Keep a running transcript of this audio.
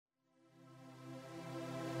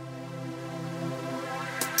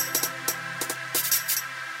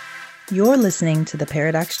You're listening to the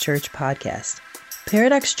Paradox Church podcast.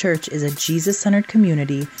 Paradox Church is a Jesus-centered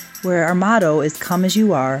community where our motto is come as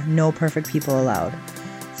you are, no perfect people allowed.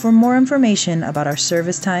 For more information about our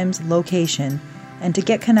service times, location, and to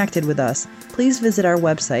get connected with us, please visit our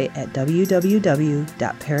website at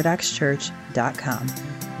www.paradoxchurch.com.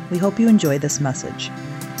 We hope you enjoy this message.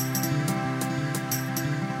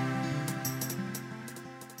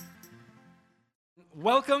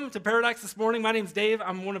 Welcome to Paradox this morning. My name's Dave.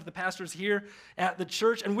 I'm one of the pastors here at the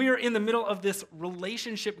church, and we are in the middle of this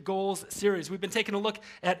relationship goals series. We've been taking a look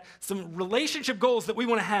at some relationship goals that we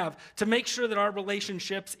want to have to make sure that our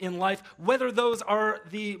relationships in life, whether those are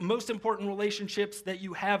the most important relationships that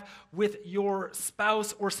you have with your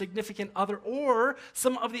spouse or significant other, or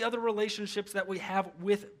some of the other relationships that we have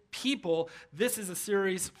with people, this is a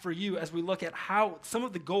series for you as we look at how some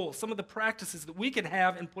of the goals, some of the practices that we can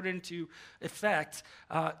have and put into effect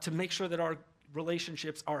to make sure that our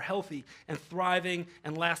relationships are healthy and thriving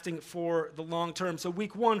and lasting for the long term. So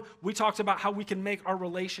week one, we talked about how we can make our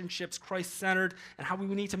relationships Christ-centered and how we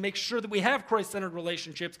need to make sure that we have Christ-centered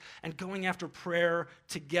relationships and going after prayer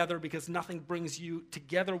together, because nothing brings you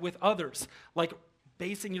together with others like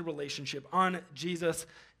basing your relationship on Jesus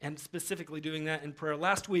and specifically doing that in prayer.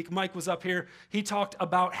 Last week, Mike was up here. He talked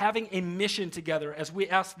about having a mission together as we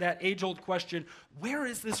asked that age-old question, where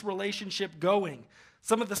is this relationship going?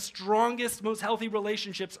 Some of the strongest, most healthy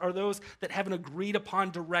relationships are those that have an agreed-upon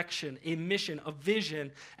direction, a mission, a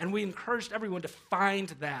vision, and we encouraged everyone to find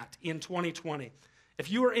that in 2020. If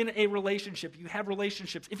you are in a relationship, you have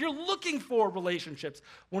relationships, if you're looking for relationships,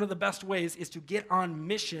 one of the best ways is to get on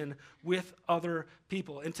mission with other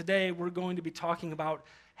people. And today we're going to be talking about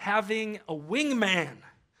having a wingman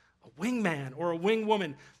or a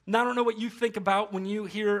wingwoman. Now, I don't know what you think about when you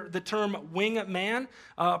hear the term wingman.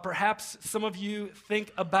 Perhaps some of you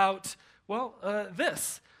think about,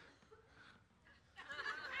 this.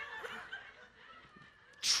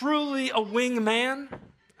 Truly a wingman,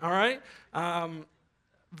 all right?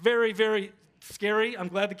 Very, very scary. I'm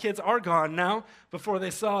glad the kids are gone now before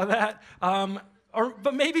they saw that.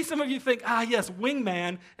 But maybe some of you think, yes,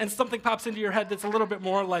 wingman, and something pops into your head that's a little bit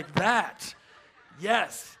more like that.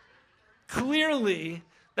 Yes. Clearly,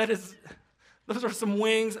 those are some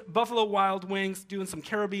wings, Buffalo Wild Wings, doing some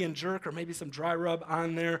Caribbean jerk or maybe some dry rub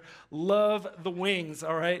on there. Love the wings,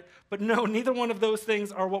 all right? But no, neither one of those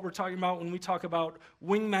things are what we're talking about when we talk about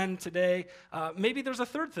wingmen today. Maybe there's a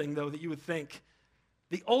third thing, though, that you would think.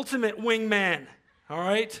 The ultimate wingman, all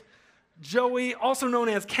right? Joey, also known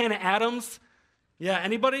as Ken Adams. Yeah,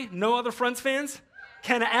 anybody? No other Friends fans?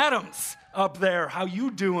 Ken Adams up there. How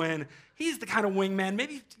you doing? He's the kind of wingman.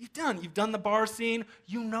 Maybe you've done the bar scene.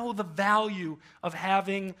 You know the value of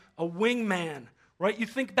having a wingman, right? You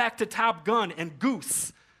think back to Top Gun and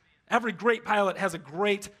Goose. Every great pilot has a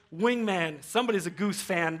great wingman. Somebody's a Goose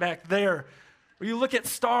fan back there. Or you look at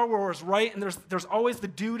Star Wars, right? And there's always the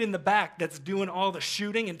dude in the back that's doing all the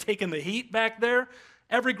shooting and taking the heat back there.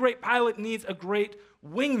 Every great pilot needs a great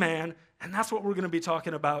wingman, and that's what we're going to be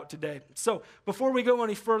talking about today. So before we go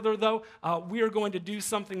any further, though, we are going to do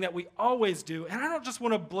something that we always do, and I don't just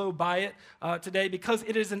want to blow by it today because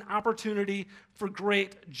it is an opportunity for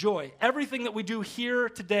great joy. Everything that we do here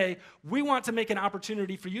today, we want to make an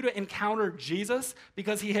opportunity for you to encounter Jesus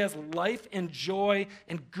because he has life and joy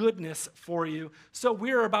and goodness for you. So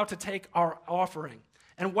we are about to take our offering.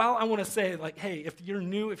 And while I want to say, hey, if you're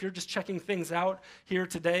new, if you're just checking things out here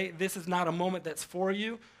today, this is not a moment that's for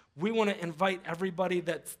you. We want to invite everybody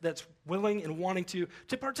that's willing and wanting to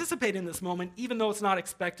participate in this moment, even though it's not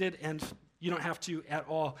expected and you don't have to at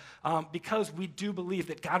all, because we do believe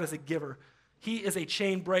that God is a giver. He is a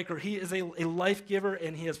chain breaker. He is a life giver,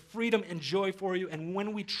 and he has freedom and joy for you. And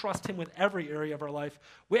when we trust him with every area of our life,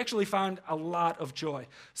 we actually find a lot of joy.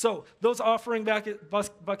 So those offering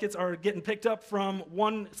buckets are getting picked up from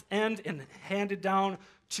one end and handed down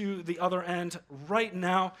to the other end right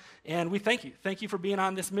now. And we thank you. Thank you for being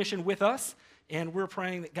on this mission with us. And we're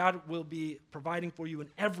praying that God will be providing for you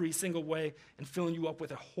in every single way and filling you up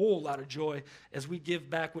with a whole lot of joy as we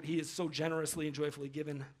give back what he has so generously and joyfully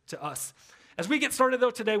given to us. As we get started,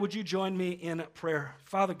 though, today, would you join me in prayer?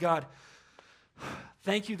 Father God,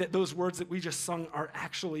 thank you that those words that we just sung are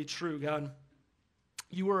actually true, God.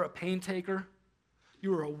 You are a pain taker.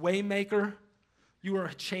 You are a way maker. You are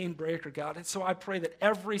a chain breaker, God. And so I pray that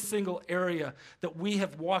every single area that we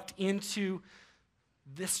have walked into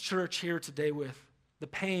this church here today with, the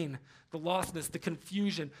pain, the lostness, the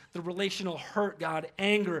confusion, the relational hurt, God,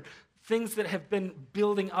 anger, things that have been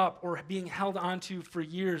building up or being held onto for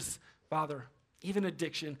years, Father, even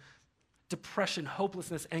addiction, depression,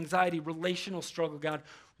 hopelessness, anxiety, relational struggle, God,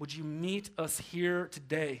 would you meet us here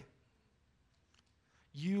today?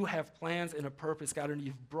 You have plans and a purpose, God, and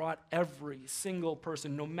you've brought every single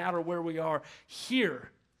person, no matter where we are,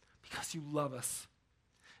 here because you love us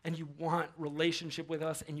and you want relationship with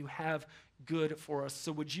us and you have good for us.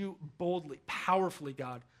 So would you boldly, powerfully,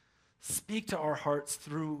 God, speak to our hearts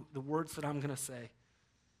through the words that I'm going to say?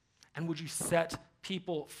 And would you set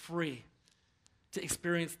people free to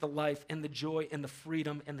experience the life and the joy and the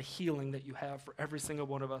freedom and the healing that you have for every single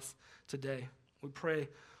one of us today? We pray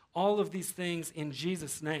all of these things in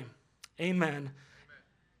Jesus' name. Amen. Amen.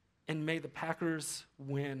 And may the Packers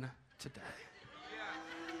win today.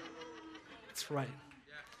 That's right.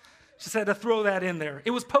 Just had to throw that in there.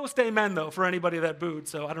 It was post-amen, though, for anybody that booed,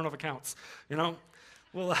 so I don't know if it counts.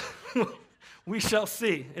 Well, we shall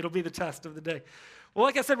see. It'll be the test of the day. Well,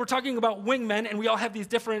 like I said, we're talking about wingmen, and we all have these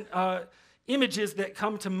different images that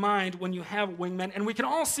come to mind when you have wingmen, and we can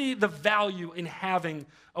all see the value in having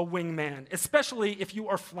a wingman, especially if you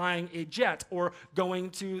are flying a jet or going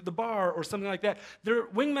to the bar or something like that.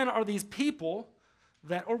 Wingmen are these people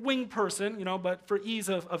or wing person, but for ease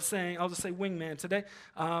of saying, I'll just say wingman today.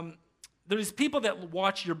 There's people that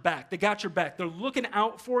watch your back. They got your back. They're looking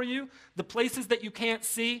out for you, the places that you can't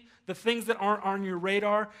see, the things that aren't on your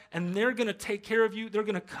radar, and they're going to take care of you. They're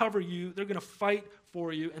going to cover you. They're going to fight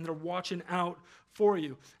for you, and they're watching out for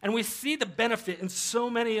you. And we see the benefit in so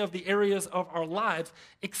many of the areas of our lives,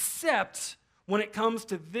 except when it comes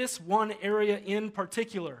to this one area in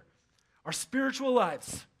particular, our spiritual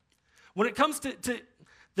lives. When it comes to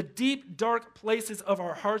the deep, dark places of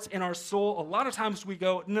our hearts and our soul, a lot of times we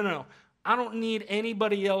go, no. I don't need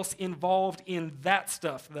anybody else involved in that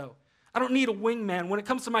stuff, though. I don't need a wingman. When it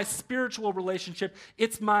comes to my spiritual relationship,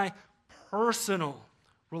 it's my personal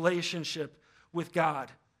relationship with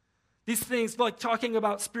God. These things like talking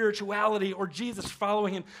about spirituality or Jesus,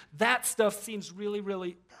 following him, that stuff seems really,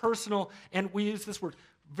 really personal, and we use this word,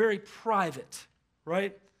 very private,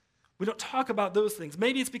 right? We don't talk about those things.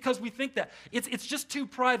 Maybe it's because we think that. It's just too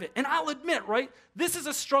private. And I'll admit, right, this is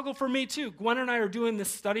a struggle for me too. Gwen and I are doing this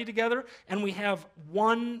study together, and we have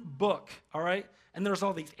one book, all right? And there's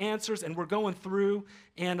all these answers, and we're going through,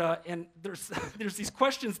 and there's these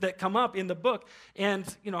questions that come up in the book, and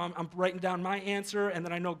I'm writing down my answer, and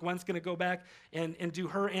then I know Gwen's going to go back and do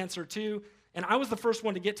her answer too. And I was the first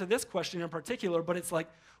one to get to this question in particular, but it's like,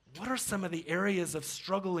 what are some of the areas of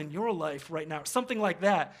struggle in your life right now? Something like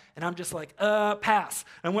that. And I'm just like, pass.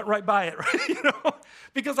 I went right by it, right?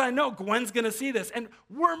 Because I know Gwen's going to see this. And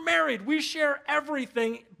we're married. We share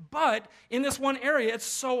everything. But in this one area, it's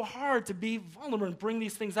so hard to be vulnerable and bring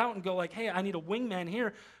these things out and go like, hey, I need a wingman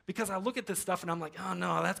here. Because I look at this stuff and I'm like, oh,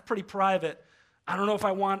 no, that's pretty private. I don't know if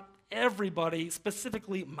I want everybody,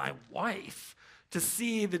 specifically my wife, to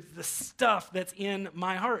see the stuff that's in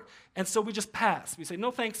my heart. And so we just pass. We say,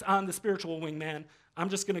 no thanks on the spiritual wingman. I'm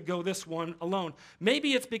just going to go this one alone.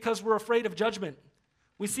 Maybe it's because we're afraid of judgment.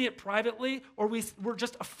 We see it privately, or we're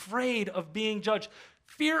just afraid of being judged.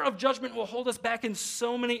 Fear of judgment will hold us back in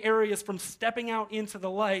so many areas from stepping out into the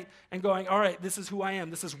light and going, all right, this is who I am.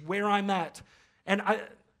 This is where I'm at. And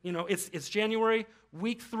it's January,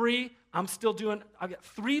 week 3. I've got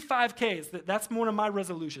 3 5Ks. That's one of my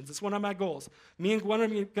resolutions. It's one of my goals. Me and Gwen are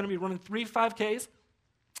going to be running 3 5Ks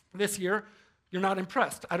this year. You're not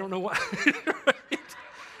impressed. I don't know why. It's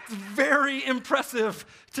very impressive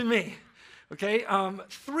to me. Okay?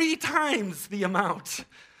 3 times the amount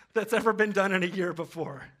that's ever been done in a year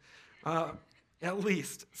before, at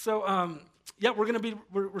least. So,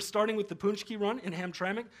 we're starting with the Punchki run in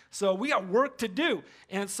Hamtramck. So we got work to do.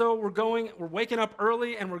 And so we're waking up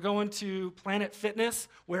early and we're going to Planet Fitness.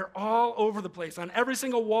 We're all over the place. On every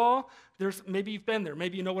single wall, maybe you've been there.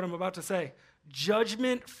 Maybe you know what I'm about to say.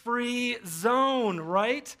 Judgment-free zone,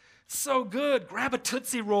 right? So good. Grab a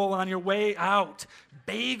Tootsie Roll on your way out.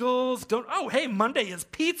 Bagels. Hey, Monday is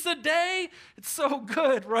pizza day. It's so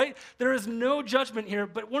good, right? There is no judgment here.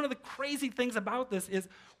 But one of the crazy things about this is,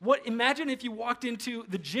 imagine if you walked into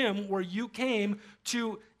the gym where you came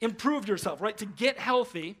to improve yourself, right? To get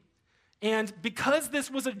healthy. And because this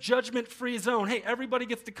was a judgment-free zone, hey, everybody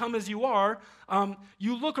gets to come as you are.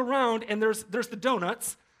 You look around and there's the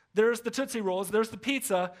donuts. There's the Tootsie Rolls, there's the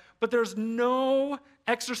pizza, but there's no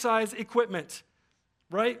exercise equipment,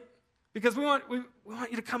 right? Because we want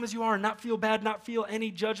you to come as you are and not feel bad, not feel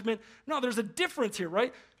any judgment. No, there's a difference here,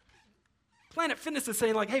 right? Planet Fitness is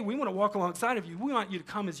saying like, hey, we want to walk alongside of you. We want you to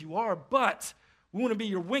come as you are, but we want to be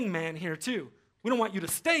your wingman here too. We don't want you to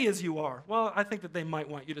stay as you are. Well, I think that they might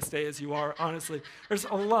want you to stay as you are, honestly. There's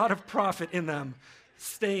a lot of profit in them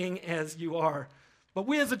staying as you are. But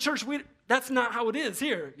we as a church, that's not how it is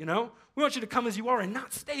here, We want you to come as you are and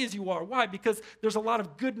not stay as you are. Why? Because there's a lot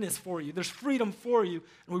of goodness for you. There's freedom for you,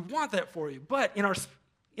 and we want that for you. But in our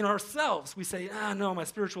in ourselves. We say, no, my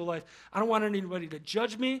spiritual life, I don't want anybody to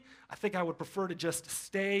judge me. I think I would prefer to just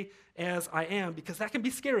stay as I am, because that can be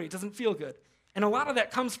scary. It doesn't feel good. And a lot of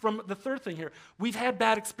that comes from the third thing here. We've had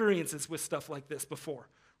bad experiences with stuff like this before,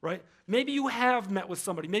 right? Maybe you have met with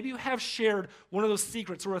somebody. Maybe you have shared one of those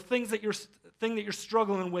secrets or a thing that you're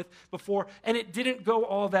struggling with before, and it didn't go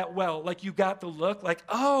all that well. Like you got the look like,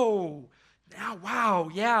 oh, now, wow,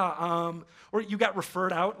 yeah. Or you got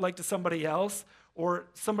referred out like to somebody else, or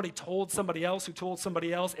somebody told somebody else who told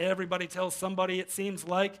somebody else. Everybody tells somebody, it seems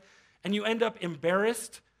like, and you end up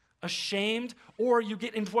embarrassed, ashamed, or you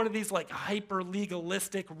get into one of these like hyper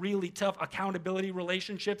legalistic, really tough accountability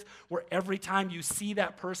relationships where every time you see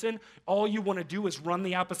that person, all you want to do is run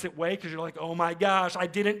the opposite way because you're like, oh my gosh, I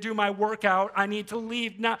didn't do my workout. I need to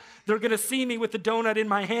leave now. They're going to see me with the donut in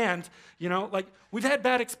my hand. Like we've had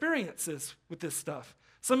bad experiences with this stuff.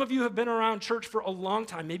 Some of you have been around church for a long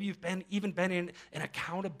time. Maybe you've even been in an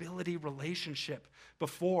accountability relationship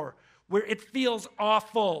before where it feels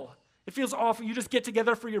awful. It feels awful. You just get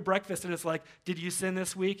together for your breakfast and it's like, did you sin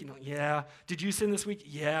this week? Yeah. Did you sin this week?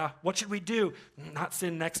 Yeah. What should we do? Not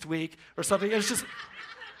sin next week or something. It's just,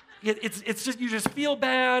 it's just, you just feel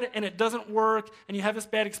bad and it doesn't work and you have this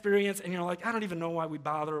bad experience and you're like, I don't even know why we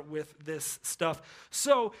bother with this stuff.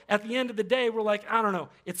 So at the end of the day, we're like, I don't know.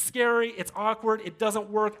 It's scary. It's awkward. It doesn't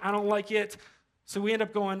work. I don't like it. So we end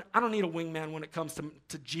up going, I don't need a wingman when it comes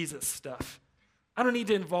to Jesus stuff. I don't need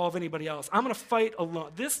to involve anybody else. I'm going to fight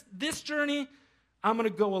alone. This journey, I'm going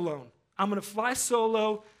to go alone. I'm going to fly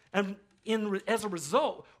solo, and as a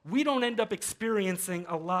result, we don't end up experiencing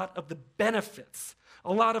a lot of the benefits,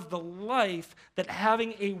 a lot of the life that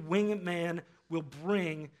having a wingman will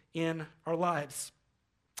bring in our lives.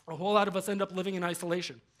 A whole lot of us end up living in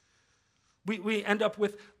isolation. We end up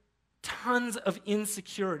with tons of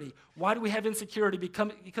insecurity. Why do we have insecurity?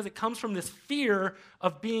 Because it comes from this fear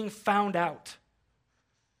of being found out.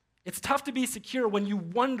 It's tough to be secure when you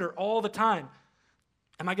wonder all the time,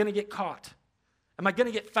 am I going to get caught? Am I going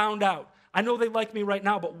to get found out? I know they like me right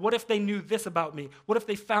now, but what if they knew this about me? What if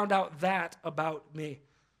they found out that about me?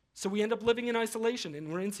 So we end up living in isolation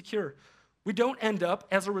and we're insecure. We don't end up,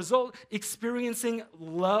 as a result, experiencing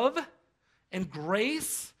love and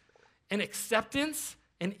grace and acceptance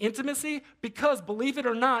and intimacy, because, believe it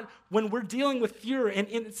or not, when we're dealing with fear and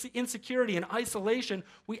insecurity and isolation,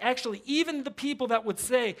 we actually, even the people that would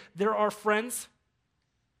say they're our friends,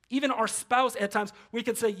 even our spouse at times, we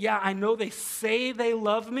could say, yeah, I know they say they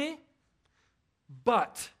love me,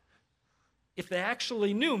 but if they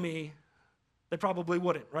actually knew me, they probably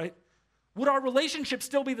wouldn't, right? Would our relationship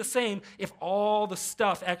still be the same if all the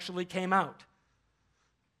stuff actually came out?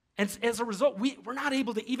 And as a result, we're not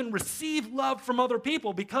able to even receive love from other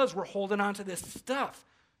people because we're holding on to this stuff.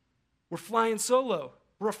 We're flying solo.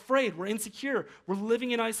 We're afraid. We're insecure. We're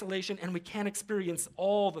living in isolation, and we can't experience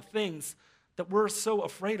all the things that we're so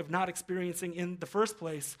afraid of not experiencing in the first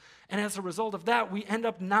place. And as a result of that, we end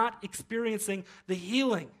up not experiencing the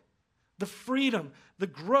healing, the freedom, the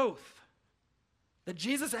growth that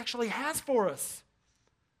Jesus actually has for us,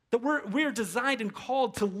 that we're designed and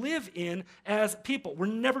called to live in as people. We're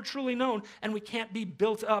never truly known, and we can't be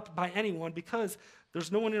built up by anyone because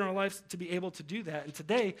there's no one in our lives to be able to do that. And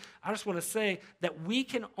today, I just want to say that we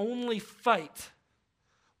can only fight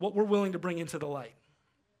what we're willing to bring into the light.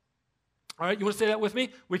 All right, you want to say that with me?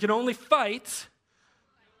 We can only fight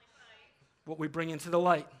what we bring into the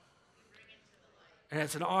light. And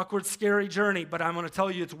it's an awkward, scary journey, but I'm going to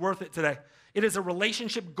tell you it's worth it today. It is a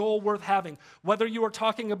relationship goal worth having. Whether you are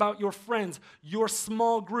talking about your friends, your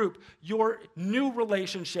small group, your new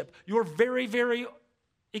relationship, your very, very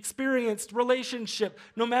experienced relationship,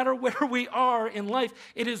 no matter where we are in life,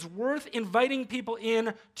 it is worth inviting people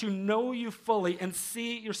in to know you fully and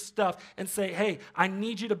see your stuff and say, hey, I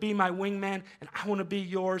need you to be my wingman and I want to be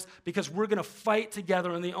yours because we're going to fight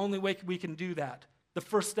together, and the only way we can do that, the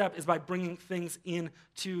first step, is by bringing things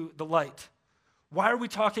into the light. Why are we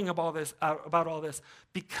talking about all this?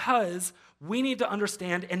 Because we need to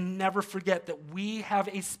understand and never forget that we have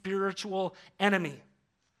a spiritual enemy.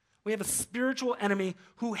 We have a spiritual enemy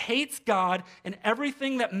who hates God and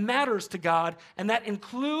everything that matters to God, and that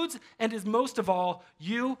includes and is most of all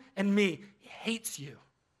you and me. He hates you.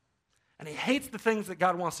 And he hates the things that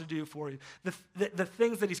God wants to do for you, the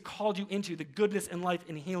things that he's called you into, the goodness and life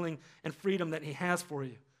and healing and freedom that he has for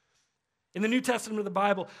you. In the New Testament of the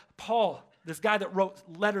Bible, Paul, this guy that wrote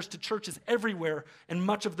letters to churches everywhere, and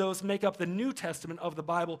much of those make up the New Testament of the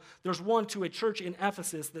Bible. There's one to a church in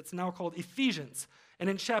Ephesus that's now called Ephesians. And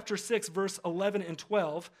in chapter 6, verse 11 and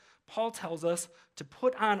 12, Paul tells us to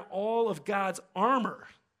put on all of God's armor.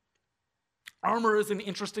 Armor is an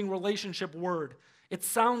interesting relationship word. It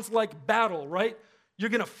sounds like battle, right? You're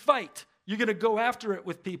going to fight. You're going to go after it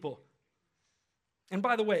with people. And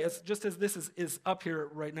by the way, just as this is up here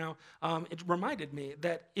right now, it reminded me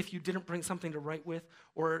that if you didn't bring something to write with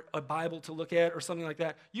or a Bible to look at or something like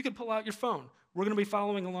that, you could pull out your phone. We're going to be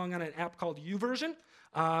following along on an app called YouVersion,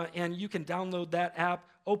 and you can download that app,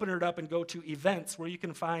 open it up, and go to events where you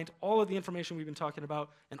can find all of the information we've been talking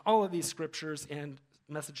about and all of these scriptures and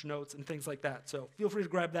message notes and things like that. So feel free to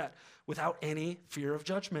grab that without any fear of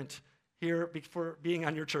judgment here for being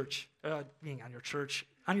on your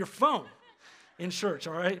phone. In church,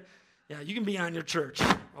 all right? Yeah, you can be on your church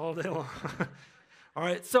all day long. All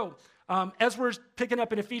right, so as we're picking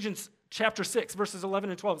up in Ephesians chapter 6, verses 11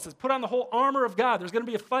 and 12, it says, put on the whole armor of God. There's going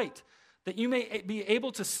to be a fight that you may be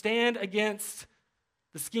able to stand against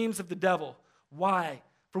the schemes of the devil. Why?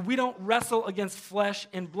 For we don't wrestle against flesh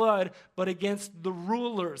and blood, but against the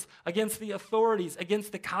rulers, against the authorities,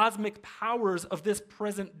 against the cosmic powers of this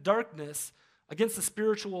present darkness, against the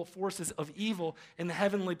spiritual forces of evil in the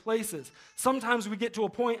heavenly places. Sometimes we get to a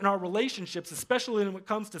point in our relationships, especially when it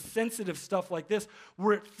comes to sensitive stuff like this,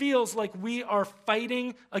 where it feels like we are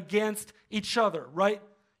fighting against each other, right?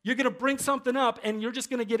 You're going to bring something up, and you're just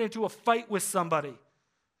going to get into a fight with somebody.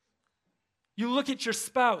 You look at your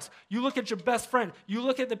spouse, you look at your best friend, you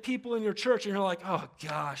look at the people in your church, and you're like, oh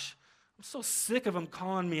gosh, I'm so sick of them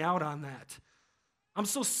calling me out on that. I'm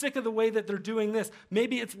so sick of the way that they're doing this.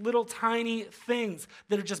 Maybe it's little tiny things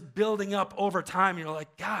that are just building up over time. You're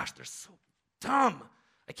like, gosh, they're so dumb.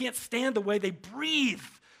 I can't stand the way they breathe,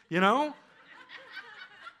 you know?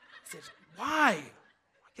 Why? Why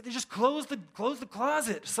can't they just close the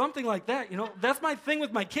closet? Something like that, you know? That's my thing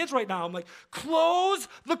with my kids right now. I'm like, close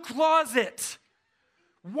the closet.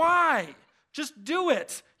 Why? Just do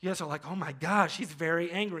it. You guys are like, oh my gosh, he's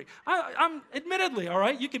very angry. I'm admittedly, all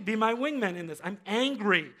right, you could be my wingman in this. I'm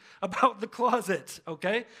angry about the closet,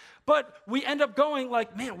 okay? But we end up going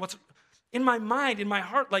like, man, what's in my mind, in my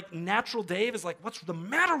heart, like natural Dave is like, what's the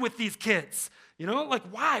matter with these kids? You know, like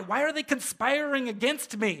why? Why are they conspiring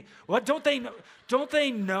against me? What, don't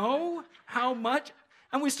they know how much?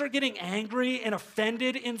 And we start getting angry and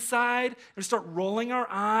offended inside and start rolling our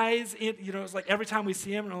eyes. It's like every time we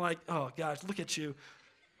see him, and we're like, oh gosh, look at you.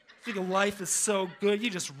 You think life is so good.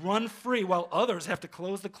 You just run free while others have to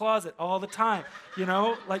close the closet all the time. You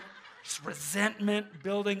know, like just resentment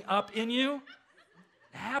building up in you.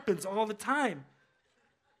 It happens all the time.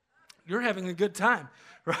 You're having a good time,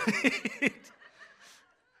 right?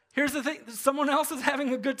 Here's the thing. Someone else is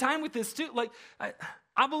having a good time with this too. Like,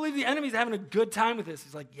 I believe the enemy's having a good time with this.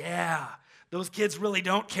 He's like, yeah, those kids really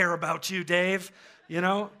don't care about you, Dave. You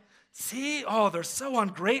know? See? Oh, they're so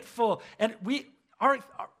ungrateful. And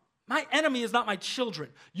my enemy is not my children.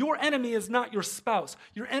 Your enemy is not your spouse.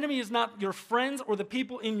 Your enemy is not your friends or the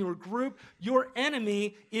people in your group. Your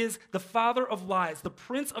enemy is the father of lies, the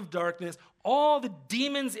prince of darkness, all the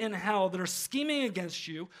demons in hell that are scheming against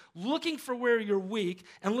you, looking for where you're weak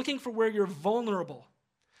and looking for where you're vulnerable.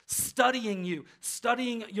 Studying you,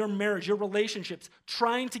 studying your marriage, your relationships,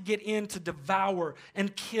 trying to get in to devour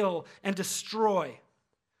and kill and destroy.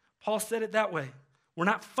 Paul said it that way. We're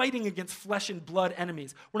not fighting against flesh and blood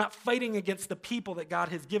enemies. We're not fighting against the people that God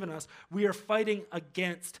has given us. We are fighting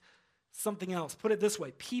against something else. Put it this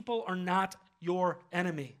way. People are not your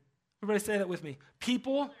enemy. Everybody say that with me.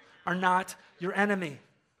 People are not your enemy.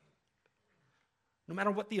 No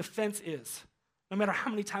matter what the offense is, no matter how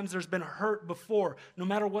many times there's been hurt before, no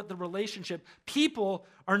matter what the relationship, people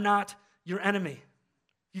are not your enemy.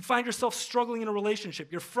 You find yourself struggling in a relationship.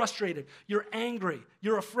 You're frustrated. You're angry.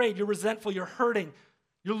 You're afraid. You're resentful. You're hurting.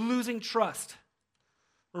 You're losing trust.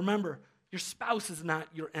 Remember, your spouse is not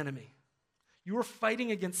your enemy. You are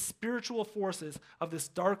fighting against spiritual forces of this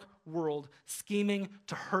dark world scheming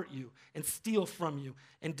to hurt you and steal from you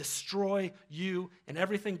and destroy you and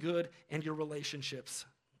everything good and your relationships.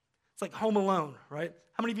 It's like Home Alone, right?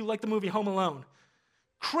 How many of you like the movie Home Alone?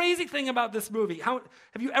 Crazy thing about this movie, have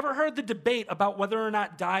you ever heard the debate about whether or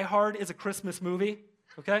not Die Hard is a Christmas movie?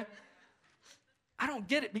 Okay? I don't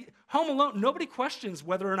get it. Home Alone, nobody questions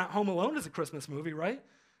whether or not Home Alone is a Christmas movie, right?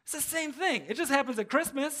 It's the same thing. It just happens at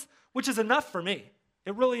Christmas, which is enough for me.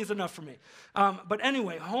 It really is enough for me. But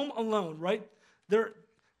anyway, Home Alone, right? There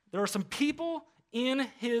are some people in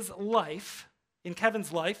his life, in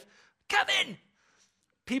Kevin's life,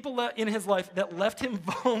 people in his life that left him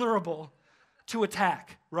vulnerable to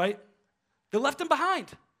attack, right? They left him behind.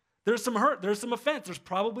 There's some hurt. There's some offense. There's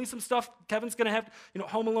probably some stuff Kevin's going to have.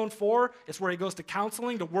 Home Alone 4 is where he goes to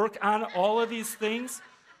counseling to work on all of these things.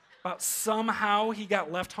 About somehow he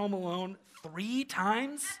got left home alone 3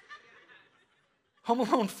 times. Home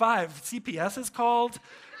Alone 5, CPS is called.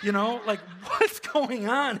 Like, what's going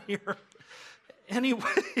on here? Anyway,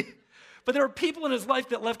 but there are people in his life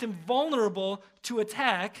that left him vulnerable to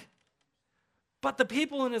attack, but the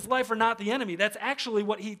people in his life are not the enemy. That's actually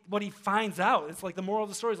what he finds out. It's like the moral of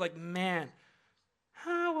the story is like, man,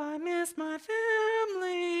 how I miss my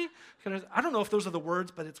family. I don't know if those are the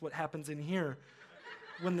words, but it's what happens in here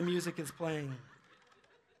when the music is playing.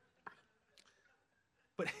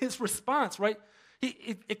 But his response, right?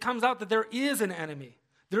 It comes out that there is an enemy.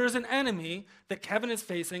 There is an enemy that Kevin is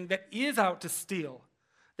facing that is out to steal,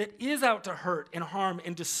 that is out to hurt and harm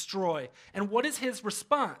and destroy. And what is his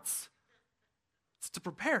response? It's to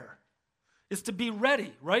prepare. It's to be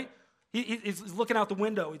ready, right? He's looking out the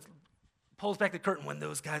window. He pulls back the curtain. When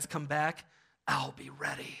those guys come back, I'll be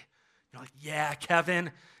ready. You're like, yeah,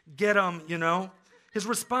 Kevin, get them, His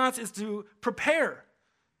response is to prepare.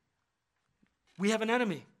 We have an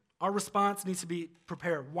enemy. Our response needs to be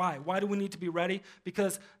prepared. Why? Why do we need to be ready?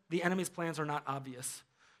 Because the enemy's plans are not obvious.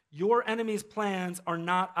 Your enemy's plans are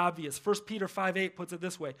not obvious. 1 Peter 5:8 puts it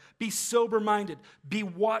this way. Be sober-minded. Be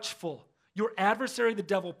watchful. Your adversary, the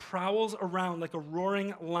devil, prowls around like a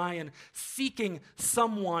roaring lion, seeking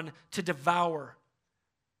someone to devour.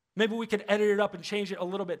 Maybe we could edit it up and change it a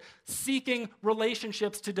little bit. Seeking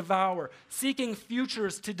relationships to devour. Seeking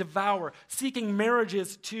futures to devour. Seeking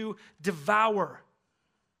marriages to devour.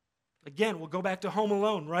 Again, we'll go back to Home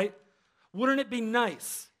Alone, right? Wouldn't it be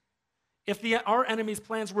nice if our enemy's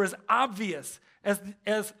plans were as obvious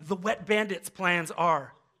as the wet bandit's plans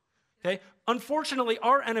are? Okay? Unfortunately,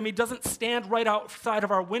 our enemy doesn't stand right outside of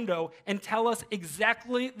our window and tell us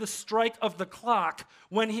exactly the strike of the clock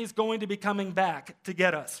when he's going to be coming back to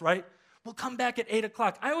get us, right? We'll come back at 8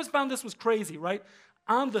 o'clock. I always found this was crazy, right?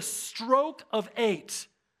 On the stroke of 8,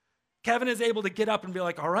 Kevin is able to get up and be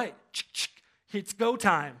like, all right, it's go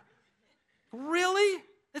time. Really?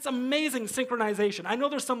 It's amazing synchronization. I know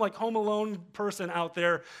there's some like Home Alone person out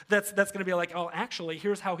there that's going to be like, oh, actually,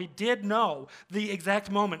 here's how he did know the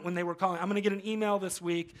exact moment when they were calling. I'm going to get an email this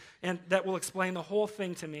week, and that will explain the whole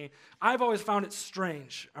thing to me. I've always found it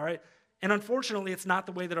strange, all right? And unfortunately, it's not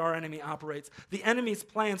the way that our enemy operates. The enemy's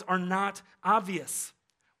plans are not obvious.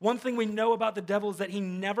 One thing we know about the devil is that he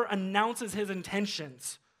never announces his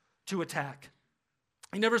intentions to attack.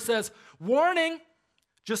 He never says, warning,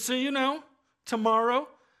 just so you know, tomorrow,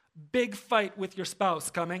 big fight with your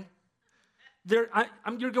spouse coming.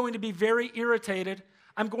 You're going to be very irritated.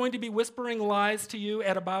 I'm going to be whispering lies to you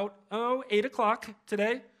at about, 8 o'clock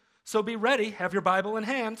today. So be ready. Have your Bible in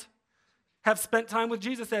hand. Have spent time with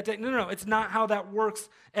Jesus that day. No. It's not how that works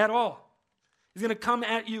at all. He's going to come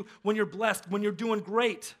at you when you're blessed, when you're doing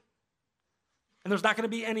great. And there's not going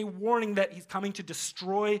to be any warning that he's coming to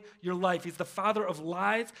destroy your life. He's the father of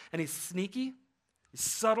lies, and he's sneaky. He's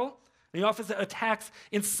subtle. And he often attacks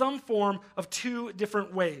in some form of two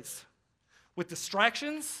different ways, with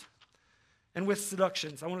distractions and with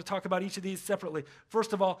seductions. I want to talk about each of these separately.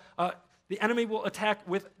 First of all, the enemy will attack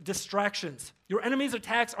with distractions. Your enemy's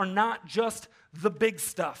attacks are not just the big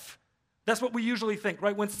stuff. That's what we usually think,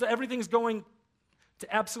 right? When everything's going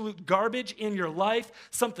to absolute garbage in your life,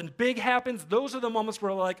 something big happens, those are the moments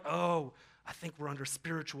where we're like, oh, I think we're under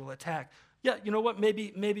spiritual attack. Yeah, you know what?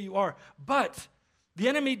 Maybe you are. But the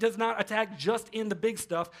enemy does not attack just in the big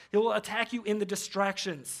stuff. He will attack you in the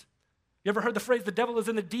distractions. You ever heard the phrase, the devil is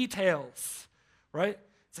in the details, right?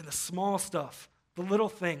 It's in the small stuff, the little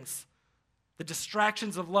things, the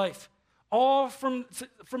distractions of life. All from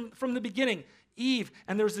the beginning, Eve,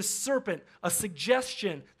 and there's this serpent, a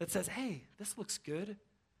suggestion that says, hey, this looks good.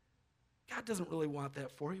 God doesn't really want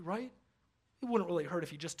that for you, right? It wouldn't really hurt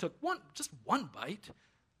if you just took one bite.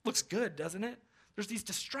 Looks good, doesn't it? There's these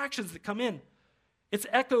distractions that come in. It's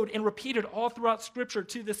echoed and repeated all throughout Scripture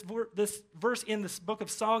to this verse in this book of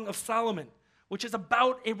Song of Solomon, which is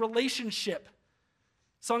about a relationship.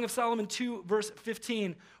 Song of Solomon 2, verse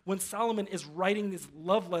 15, when Solomon is writing these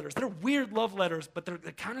love letters. They're weird love letters, but they're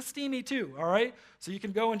kind of steamy too, all right? So you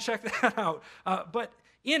can go and check that out. But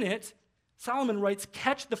in it, Solomon writes,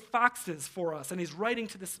 catch the foxes for us. And he's writing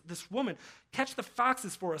to this woman, catch the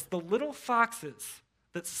foxes for us, the little foxes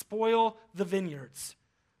that spoil the vineyards.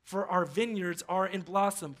 For our vineyards are in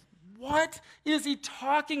blossom. What is he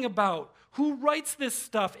talking about? Who writes this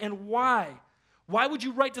stuff and why? Why would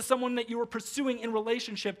you write to someone that you were pursuing in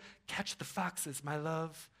relationship, catch the foxes, my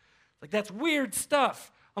love? Like, that's weird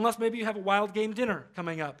stuff. Unless maybe you have a wild game dinner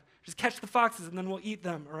coming up. Just catch the foxes and then we'll eat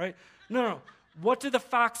them, all right? No. What do the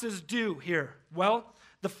foxes do here? Well,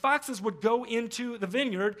 the foxes would go into the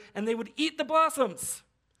vineyard and they would eat the blossoms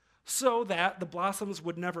so that the blossoms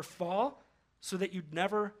would never fall so that you'd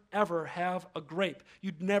never, ever have a grape.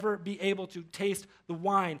 You'd never be able to taste the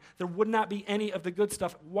wine. There would not be any of the good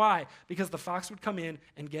stuff. Why? Because the fox would come in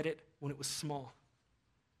and get it when it was small,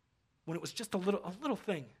 when it was just a little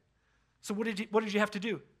thing. So what did you have to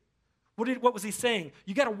do? What was he saying?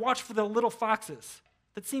 You got to watch for the little foxes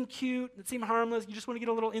that seem cute, that seem harmless. You just want to get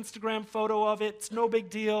a little Instagram photo of it. It's no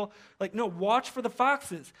big deal. Like, no, watch for the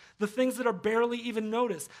foxes, the things that are barely even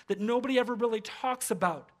noticed, that nobody ever really talks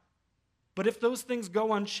about. But if those things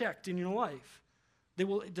go unchecked in your life, they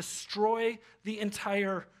will destroy the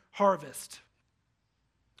entire harvest.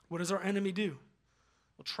 What does our enemy do?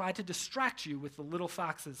 He'll try to distract you with the little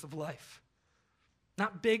foxes of life.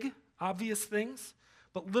 Not big, obvious things,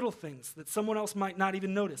 but little things that someone else might not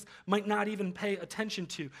even notice, might not even pay attention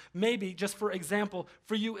to. Maybe, just for example,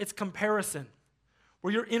 for you, it's comparison.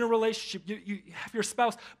 Where you're in a relationship, you have your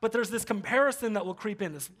spouse, but there's this comparison that will creep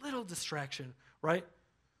in, this little distraction, right?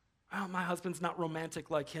 Oh, my husband's not romantic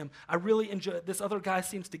like him. I really enjoy it. This other guy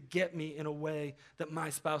seems to get me in a way that my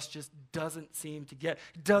spouse just doesn't seem to get.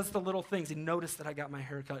 He does the little things. He noticed that I got my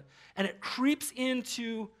hair cut. And it creeps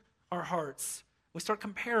into our hearts. We start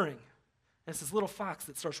comparing. And it's this little fox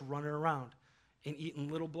that starts running around and eating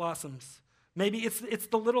little blossoms. Maybe it's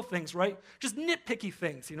the little things, right? Just nitpicky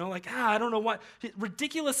things, like, I don't know what.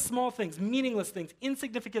 Ridiculous small things, meaningless things,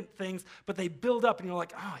 insignificant things, but they build up and you're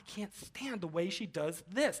like, I can't stand the way she does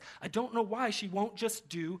this. I don't know why she won't just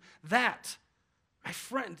do that. My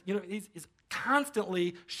friend, is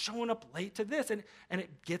constantly showing up late to this, and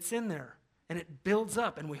it gets in there, and it builds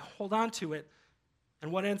up, and we hold on to it.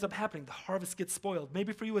 And what ends up happening? The harvest gets spoiled.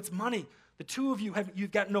 Maybe for you it's money. The two of you've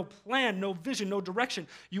got no plan, no vision, no direction.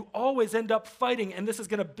 You always end up fighting, and this is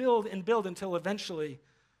going to build and build until eventually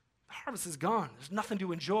the harvest is gone. There's nothing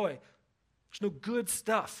to enjoy. There's no good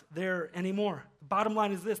stuff there anymore. The bottom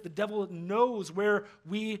line is this: the devil knows where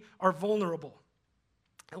we are vulnerable.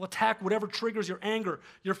 He'll attack whatever triggers your anger,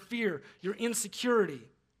 your fear, your insecurity.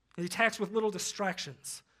 He attacks with little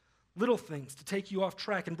distractions. Little things to take you off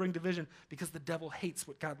track and bring division, because the devil hates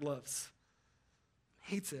what God loves.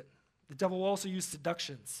 Hates it. The devil will also use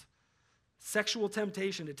seductions, sexual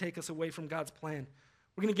temptation to take us away from God's plan.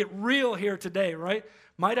 We're going to get real here today, right?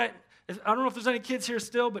 I don't know if there's any kids here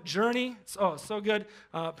still, but Journey, so good.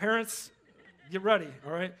 Parents, get ready,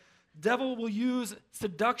 all right? Devil will use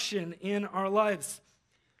seduction in our lives.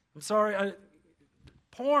 I'm sorry,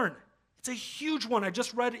 porn. It's a huge one. I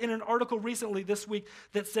just read in an article recently this week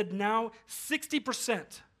that said now 60%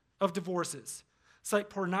 of divorces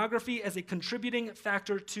cite pornography as a contributing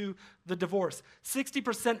factor to the divorce.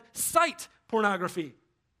 60% cite pornography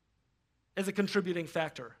as a contributing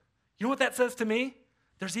factor. You know what that says to me?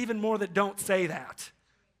 There's even more that don't say that.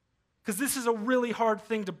 Because this is a really hard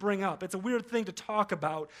thing to bring up. It's a weird thing to talk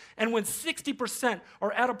about. And when 60%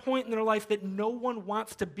 are at a point in their life that no one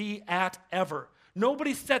wants to be at ever,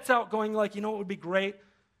 nobody sets out going like, what would be great?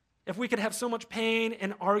 If we could have so much pain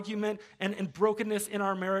and argument and brokenness in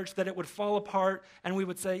our marriage that it would fall apart, and we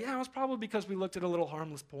would say, it was probably because we looked at a little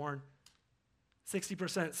harmless porn.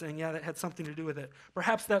 60% saying, that had something to do with it.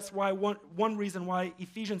 Perhaps that's why one reason why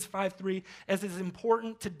Ephesians 5:3 is as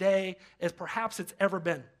important today as perhaps it's ever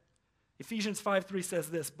been. Ephesians 5:3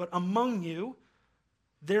 says this: but among you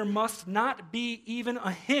there must not be even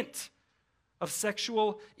a hint of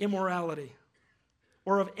sexual immorality,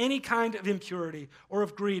 or of any kind of impurity, or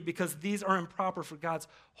of greed, because these are improper for God's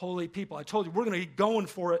holy people. I told you, we're going to be going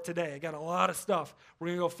for it today. I got a lot of stuff. We're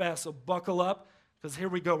going to go fast, so buckle up, because here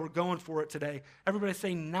we go. We're going for it today. Everybody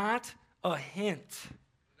say, not a hint.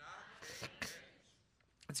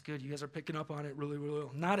 That's good. You guys are picking up on it really, really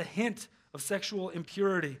well. Not a hint of sexual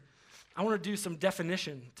impurity. I want to do some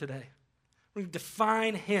definition today. We're going to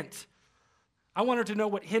define hint. I wanted to know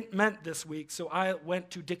what hint meant this week, so I went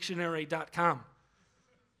to dictionary.com.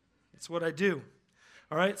 That's what I do.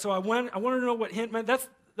 All right, so I wanted to know what hint meant.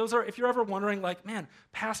 Those are, if you're ever wondering,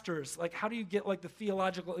 pastors, how do you get, the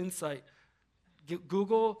theological insight?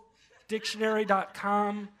 Google,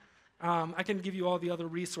 dictionary.com. I can give you all the other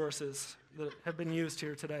resources that have been used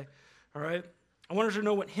here today. All right? I wanted to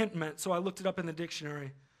know what hint meant, so I looked it up in the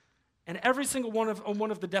dictionary. And every single one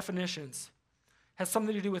of the definitions has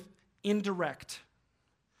something to do with indirect,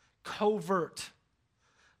 covert,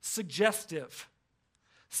 suggestive,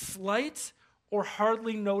 slight or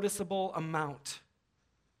hardly noticeable amount,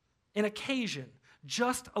 an occasion,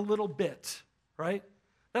 just a little bit, right?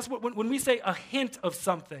 That's what, when we say a hint of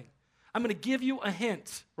something, I'm going to give you a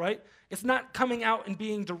hint, right? It's not coming out and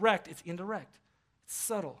being direct, it's indirect. It's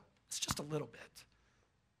subtle. It's just a little bit.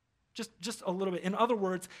 Just a little bit. In other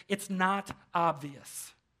words, it's not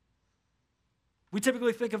obvious. We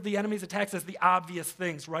typically think of the enemy's attacks as the obvious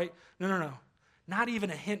things, right? No. Not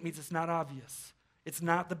even a hint means it's not obvious. It's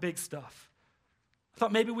not the big stuff. I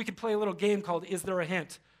thought maybe we could play a little game called Is There a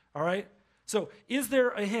Hint? All right? So, is there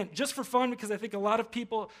a hint? Just for fun, because I think a lot of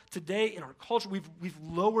people today in our culture, we've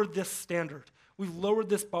lowered this standard. We've lowered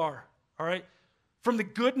this bar, all right? From the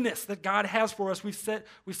goodness that God has for us, we've said,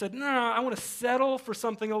 no, I want to settle for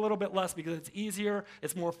something a little bit less because it's easier,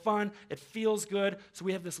 it's more fun, it feels good. So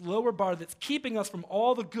we have this lower bar that's keeping us from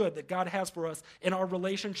all the good that God has for us in our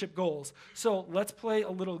relationship goals. So let's play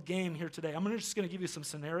a little game here today. I'm just going to give you some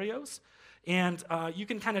scenarios, and you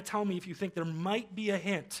can kind of tell me if you think there might be a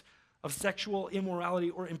hint of sexual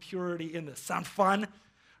immorality or impurity in this. Sound fun?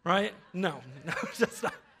 Right? No, just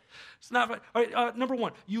not. It's not fun. All right, number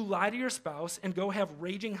one, you lie to your spouse and go have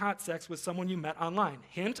raging hot sex with someone you met online.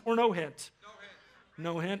 Hint or no hint?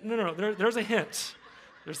 No hint. No hint? No. There's a hint.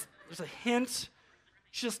 There's a hint,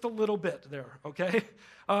 just a little bit there, okay?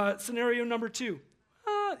 Scenario number two,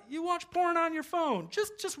 you watch porn on your phone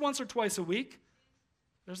just once or twice a week.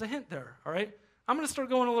 There's a hint there, all right? I'm going to start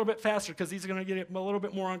going a little bit faster because these are going to get a little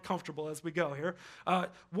bit more uncomfortable as we go here.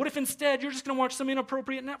 What if instead you're just going to watch some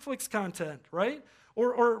inappropriate Netflix content, right?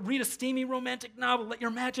 Or read a steamy romantic novel. Let your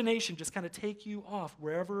imagination just kind of take you off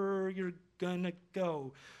wherever you're going to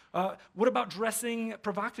go. What about dressing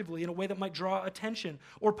provocatively in a way that might draw attention?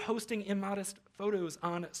 Or posting immodest photos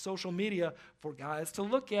on social media for guys to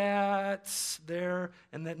look at there,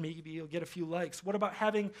 and then maybe you'll get a few likes. What about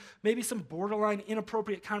having maybe some borderline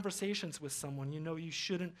inappropriate conversations with someone you know you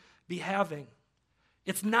shouldn't be having?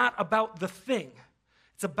 It's not about the thing.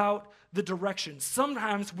 It's about the direction.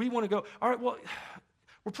 Sometimes we want to go, all right, well,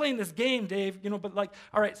 we're playing this game, Dave, but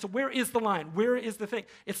all right, so where is the line? Where is the thing?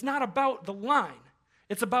 It's not about the line.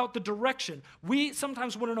 It's about the direction. We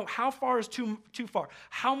sometimes want to know how far is too far.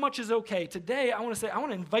 How much is okay? Today, I want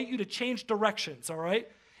to invite you to change directions, all right?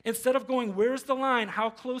 Instead of going, where's the line?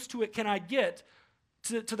 How close to it can I get?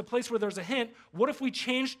 To the place where there's a hint, what if we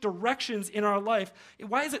change directions in our life?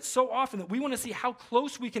 Why is it so often that we want to see how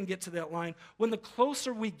close we can get to that line, when the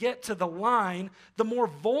closer we get to the line, the more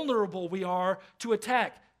vulnerable we are to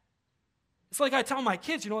attack? It's like I tell my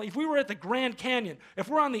kids, if we were at the Grand Canyon, if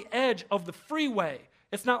we're on the edge of the freeway,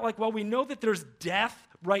 it's not like, well, we know that there's death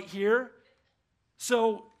right here.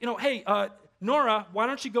 So, hey, Nora, why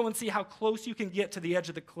don't you go and see how close you can get to the edge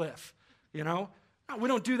of the cliff, No, we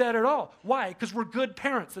don't do that at all. Why? Because we're good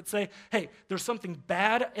parents that say, hey, there's something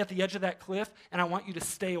bad at the edge of that cliff, and I want you to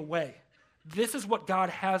stay away. This is what God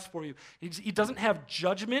has for you. He doesn't have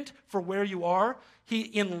judgment for where you are. He,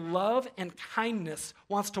 in love and kindness,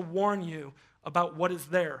 wants to warn you about what is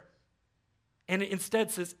there. And it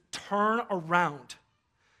instead says, turn around.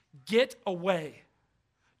 Get away.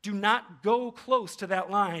 Do not go close to that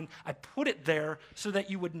line. I put it there so that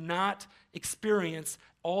you would not experience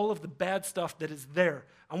all of the bad stuff that is there.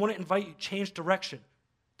 I want to invite you to change direction.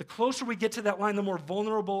 The closer we get to that line, the more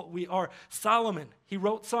vulnerable we are. Solomon, he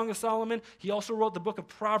wrote Song of Solomon. He also wrote the book of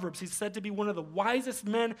Proverbs. He's said to be one of the wisest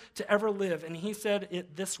men to ever live. And he said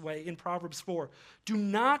it this way in Proverbs 4. Do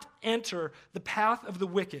not enter the path of the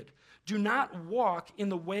wicked. Do not walk in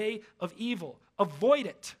the way of evil. Avoid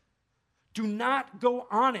it. Do not go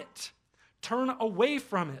on it. Turn away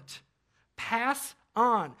from it. Pass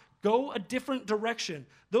on. Go a different direction.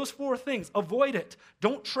 Those 4 things. Avoid it.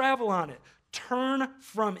 Don't travel on it. Turn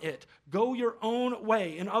from it. Go your own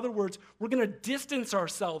way. In other words, we're going to distance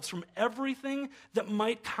ourselves from everything that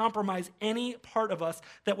might compromise any part of us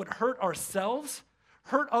that would hurt ourselves,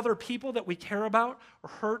 hurt other people that we care about, or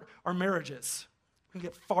hurt our marriages. We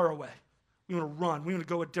get far away. We want to run. We want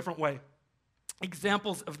to go a different way.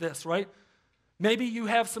 Examples of this, right? Maybe you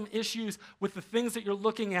have some issues with the things that you're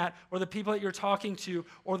looking at, or the people that you're talking to,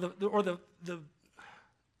 or the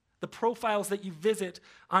profiles that you visit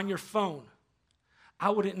on your phone. I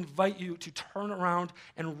would invite you to turn around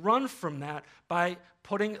and run from that by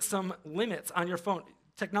putting some limits on your phone.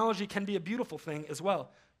 Technology can be a beautiful thing as well.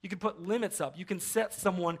 You can put limits up. You can set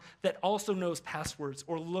someone that also knows passwords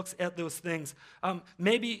or looks at those things.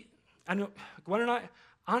 Maybe, I know, Gwen and I,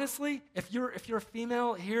 honestly, if you're a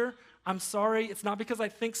female here, I'm sorry. It's not because I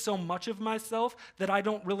think so much of myself that I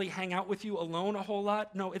don't really hang out with you alone a whole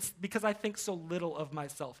lot. No, it's because I think so little of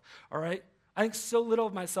myself, all right? I think so little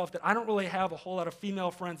of myself that I don't really have a whole lot of female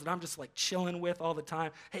friends that I'm just like chilling with all the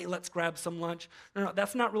time. Hey, let's grab some lunch. No,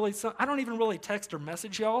 that's not really, I don't even really text or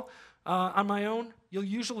message y'all on my own. You'll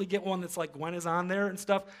usually get one that's like Gwen is on there and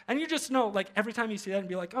stuff. And you just know, like every time you see that and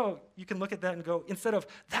be like, oh, you can look at that and go, instead of,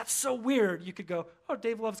 that's so weird, you could go, oh,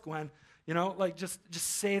 Dave loves Gwen. Like just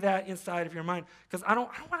say that inside of your mind. Because I don't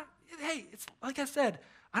want to, hey, it's like I said,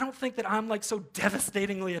 I don't think that I'm like so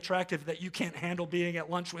devastatingly attractive that you can't handle being at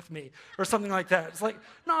lunch with me or something like that. It's like,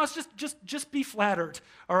 no, it's just be flattered,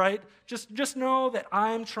 all right? Just know that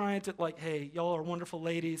I'm trying to like, hey, y'all are wonderful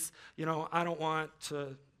ladies. You know, I don't want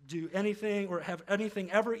to do anything or have anything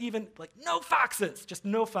ever even, like no foxes, just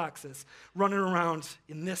no foxes running around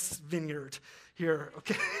in this vineyard here,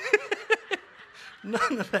 okay?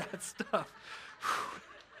 None of that stuff. Whew.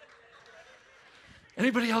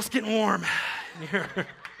 Anybody else getting warm in here?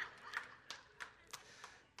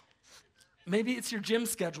 Maybe it's your gym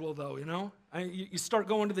schedule, though, you know? You start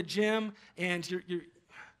going to the gym, and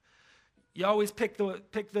you always pick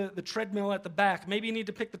the treadmill at the back. Maybe you need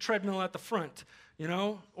to pick the treadmill at the front, you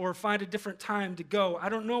know? Or find a different time to go. I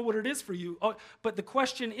don't know what it is for you, but the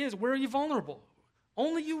question is, where are you vulnerable?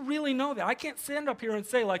 Only you really know that. I can't stand up here and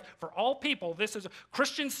say, like, for all people, this is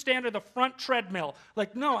Christians stand at the front treadmill.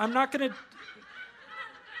 Like, no, I'm not going to...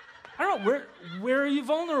 I don't know, where are you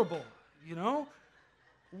vulnerable, you know?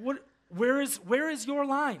 Where is your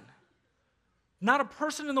line? Not a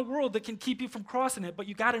person in the world that can keep you from crossing it, but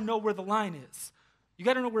you got to know where the line is. You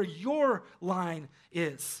got to know where your line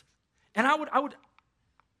is. And I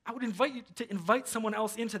would invite you to invite someone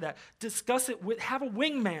else into that. Discuss it have a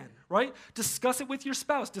wingman, right? Discuss it with your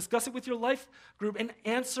spouse. Discuss it with your life group and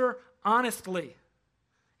answer honestly.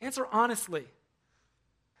 Answer honestly.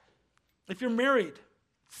 If you're married,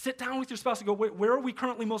 sit down with your spouse and go, where are we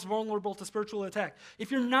currently most vulnerable to spiritual attack?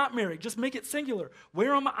 If you're not married, just make it singular.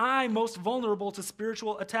 Where am I most vulnerable to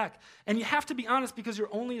spiritual attack? And you have to be honest because you're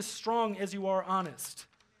only as strong as you are honest.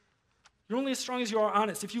 You're only as strong as you are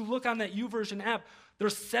honest. If you look on that YouVersion app,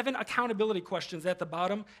 there's 7 accountability questions at the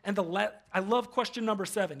bottom, and I love question number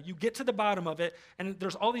 7. You get to the bottom of it, and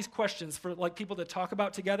there's all these questions for like people to talk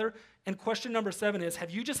about together, and question number 7 is, have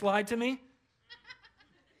you just lied to me?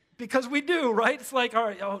 Because we do, right? It's like, all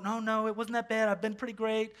right, oh, no, it wasn't that bad. I've been pretty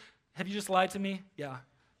great. Have you just lied to me? Yeah.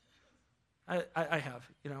 I have,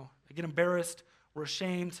 you know. I get embarrassed. We're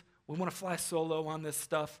ashamed. We want to fly solo on this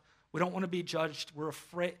stuff. We don't want to be judged. We're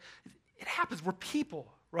afraid. It happens. We're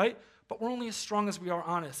people, right? But we're only as strong as we are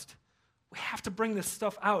honest. We have to bring this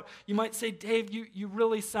stuff out. You might say, Dave, you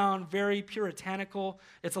really sound very puritanical.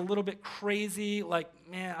 It's a little bit crazy. Like,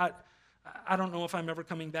 man, I don't know if I'm ever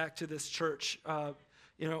coming back to this church.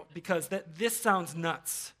 You know, because this sounds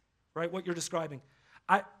nuts, right, what you're describing.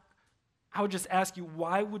 I would just ask you,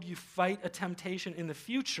 why would you fight a temptation in the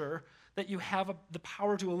future that you have the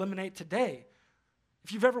power to eliminate today?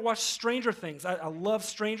 If you've ever watched Stranger Things, I love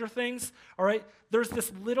Stranger Things, all right? There's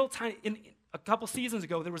this little tiny, a couple seasons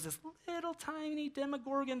ago, there was this little tiny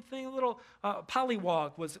Demogorgon thing, a little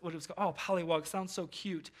pollywog was what it was called. Oh, pollywog sounds so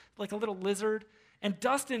cute, like a little lizard. And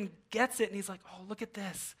Dustin gets it, and he's like, oh, look at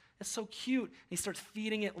this. It's so cute. And he starts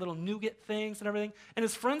feeding it little nougat things and everything. And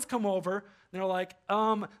his friends come over, and they're like,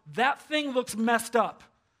 that thing looks messed up,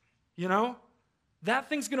 you know? That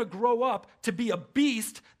thing's going to grow up to be a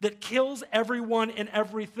beast that kills everyone and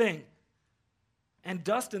everything. And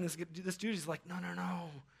Dustin, this dude, is like,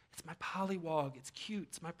 no. It's my pollywog. It's cute.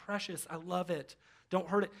 It's my precious. I love it. Don't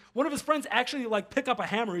hurt it. One of his friends actually like pick up a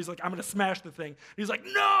hammer. He's like, I'm going to smash the thing. And he's like,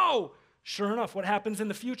 no! Sure enough, what happens in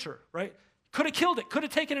the future, right? Could have killed it, could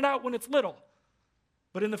have taken it out when it's little.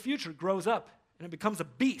 But in the future, it grows up and it becomes a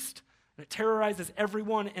beast. And it terrorizes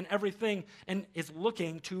everyone and everything and is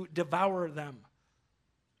looking to devour them.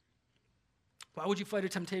 Why would you fight a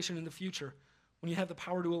temptation in the future when you have the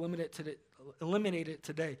power to eliminate it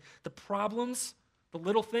today? The problems, the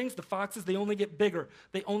little things, the foxes, they only get bigger.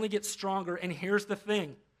 They only get stronger. And here's the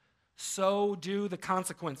thing. So do the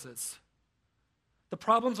consequences. The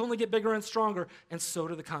problems only get bigger and stronger, and so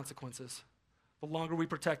do the consequences. The longer we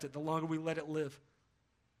protect it, the longer we let it live.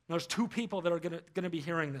 And there's 2 people that are going to be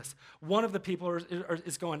hearing this. One of the people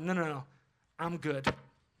is going, no, I'm good.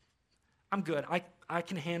 I'm good. I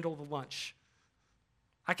can handle the lunch.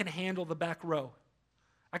 I can handle the back row.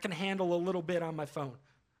 I can handle a little bit on my phone.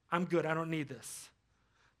 I'm good. I don't need this.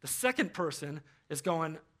 The second person is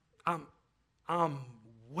going, I'm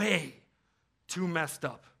way too messed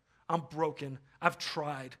up. I'm broken. I've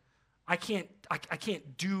tried. I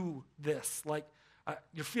can't do this. Like,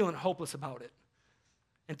 you're feeling hopeless about it.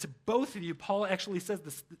 And to both of you, Paul actually says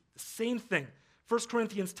the same thing. 1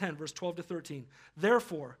 Corinthians 10, verse 12 to 13.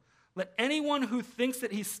 Therefore, let anyone who thinks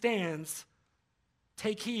that he stands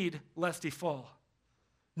take heed lest he fall.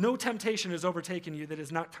 No temptation has overtaken you that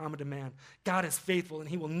is not common to man. God is faithful, and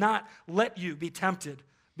he will not let you be tempted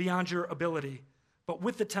beyond your ability. But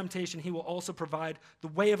with the temptation, he will also provide the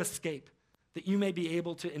way of escape, that you may be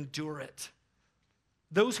able to endure it.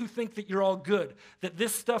 Those who think that you're all good, that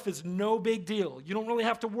this stuff is no big deal, you don't really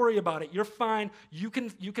have to worry about it, you're fine, you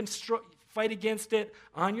can fight against it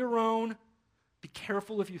on your own. Be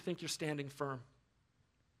careful if you think you're standing firm.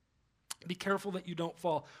 Be careful that you don't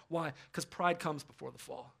fall. Why? Because pride comes before the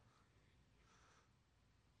fall.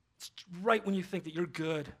 It's right when you think that you're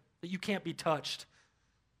good, that you can't be touched,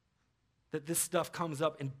 that this stuff comes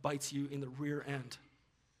up and bites you in the rear end.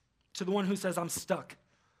 To the one who says, I'm stuck,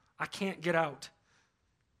 I can't get out.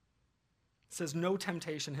 It says, no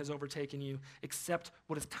temptation has overtaken you except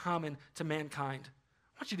what is common to mankind.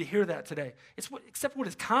 I want you to hear that today. Except what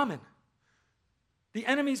is common.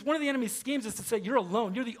 One of the enemy's schemes is to say, you're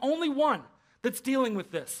alone. You're the only one that's dealing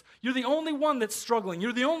with this. You're the only one that's struggling.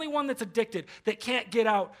 You're the only one that's addicted, that can't get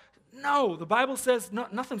out. No, the Bible says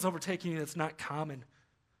nothing's overtaking you that's not common.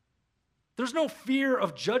 There's no fear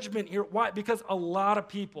of judgment here. Why? Because a lot of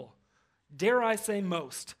people, dare I say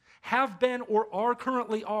most, have been or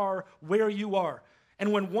currently are where you are.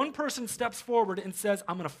 And when one person steps forward and says,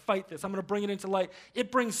 I'm going to fight this, I'm going to bring it into light,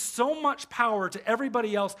 it brings so much power to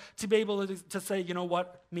everybody else to be able to say, you know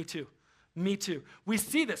what, me too. Me too. We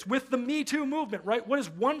see this with the Me Too movement, right? What does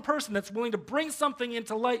one person that's willing to bring something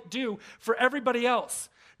into light do for everybody else?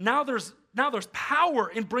 Now there's power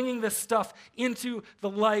in bringing this stuff into the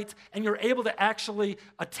light, and you're able to actually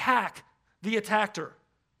attack the attacker,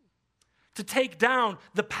 to take down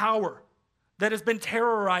the power that has been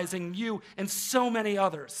terrorizing you and so many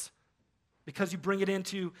others because you bring it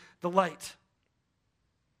into the light.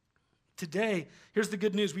 Today, here's the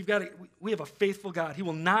good news. We have a faithful God. He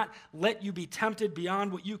will not let you be tempted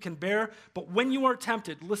beyond what you can bear. But when you are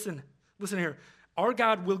tempted, listen here. Our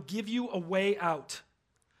God will give you a way out.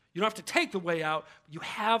 You don't have to take the way out, but you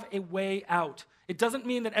have a way out. It doesn't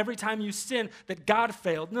mean that every time you sin that God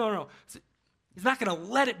failed. No. He's not going to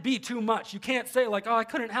let it be too much. You can't say like, oh, I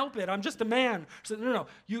couldn't help it. I'm just a man. So, no.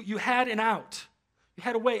 You had an out. You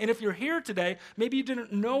had a way. And if you're here today, maybe you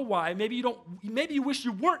didn't know why. Maybe you wish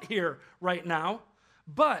you weren't here right now.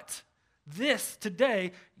 But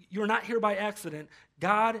today, you're not here by accident.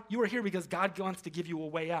 You are here because God wants to give you a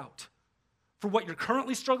way out for what you're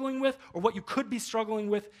currently struggling with or what you could be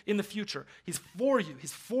struggling with in the future. He's for you.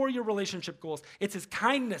 He's for your relationship goals. It's his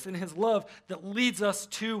kindness and his love that leads us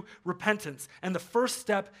to repentance. And the first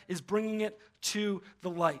step is bringing it to the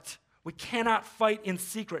light. We cannot fight in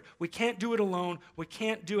secret. We can't do it alone. We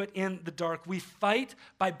can't do it in the dark. We fight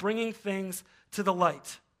by bringing things to the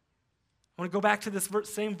light. I want to go back to this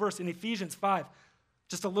same verse in Ephesians 5,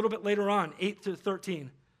 just a little bit later on, 8 to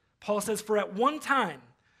 13. Paul says, for at one time,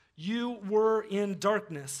 you were in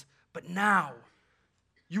darkness, but now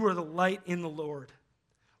you are the light in the Lord.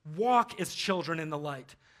 Walk as children in the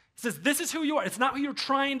light. He says, this is who you are. It's not who you're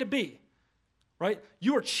trying to be, right?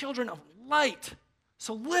 You are children of light,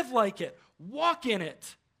 so live like it. Walk in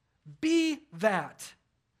it. Be that.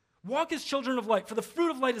 Walk as children of light, for the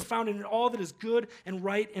fruit of light is found in all that is good and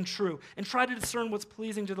right and true, and try to discern what's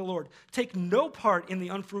pleasing to the Lord. Take no part in the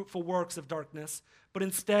unfruitful works of darkness, but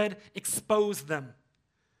instead expose them.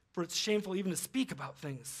 For it's shameful even to speak about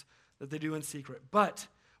things that they do in secret. But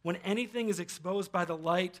when anything is exposed by the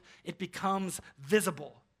light, it becomes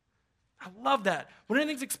visible. I love that. When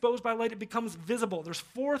anything's exposed by light, it becomes visible. There's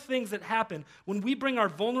 4 things that happen when we bring our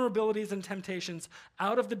vulnerabilities and temptations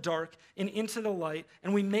out of the dark and into the light,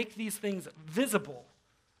 and we make these things visible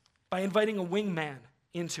by inviting a wingman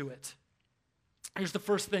into it. Here's the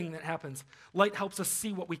first thing that happens. Light helps us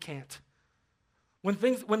see what we can't. When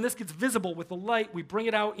this gets visible with the light, we bring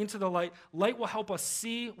it out into the light. Light will help us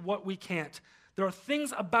see what we can't. There are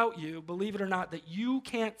things about you, believe it or not, that you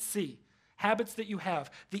can't see. Habits that you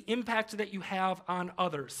have, the impact that you have on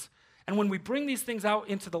others. And when we bring these things out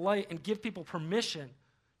into the light and give people permission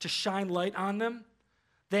to shine light on them,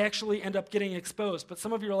 they actually end up getting exposed. But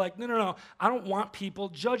some of you are like, no, I don't want people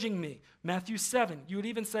judging me. Matthew 7, you would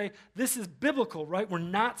even say, this is biblical, right? We're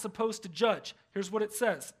not supposed to judge. Here's what it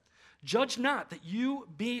says. Judge not, that you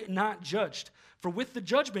be not judged. For with the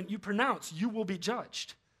judgment you pronounce, you will be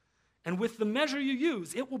judged. And with the measure you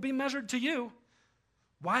use, it will be measured to you.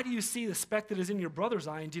 Why do you see the speck that is in your brother's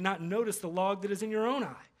eye and do not notice the log that is in your own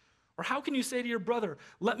eye? Or how can you say to your brother,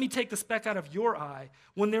 let me take the speck out of your eye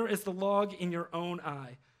when there is the log in your own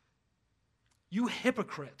eye? You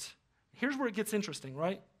hypocrite. Here's where it gets interesting,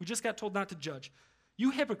 right? We just got told not to judge.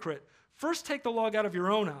 You hypocrite. First take the log out of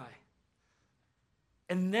your own eye,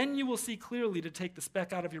 and then you will see clearly to take the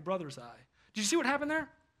speck out of your brother's eye. Did you see what happened there?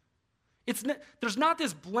 There's not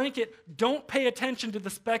this blanket, don't pay attention to the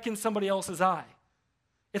speck in somebody else's eye.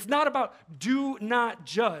 It's not about do not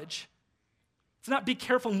judge. It's not be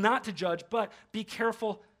careful not to judge, but be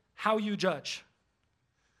careful how you judge.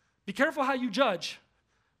 Be careful how you judge.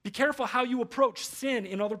 Be careful how you approach sin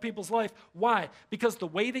in other people's life. Why? Because the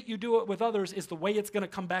way that you do it with others is the way it's going to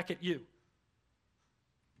come back at you.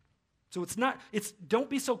 So don't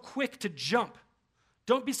be so quick to jump.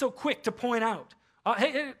 Don't be so quick to point out.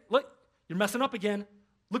 Hey, look, you're messing up again.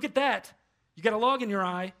 Look at that. You got a log in your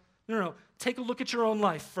eye. No. Take a look at your own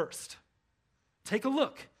life first. Take a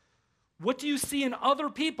look. What do you see in other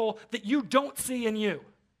people that you don't see in you?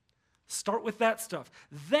 Start with that stuff.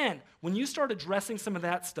 Then, when you start addressing some of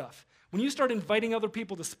that stuff, when you start inviting other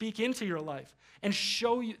people to speak into your life and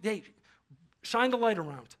show you, hey, shine the light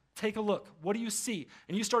around. Take a look. What do you see?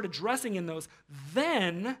 And you start addressing in those,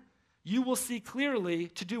 then you will see clearly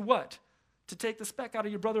to do what? To take the speck out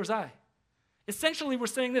of your brother's eye. Essentially, we're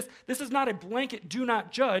saying this is not a blanket, do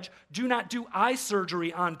not judge, do not do eye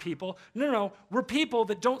surgery on people. No, we're people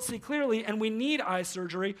that don't see clearly and we need eye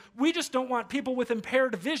surgery. We just don't want people with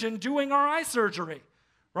impaired vision doing our eye surgery,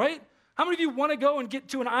 right? How many of you want to go and get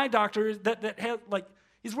to an eye doctor that has, like,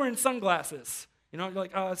 he's wearing sunglasses? You know, you're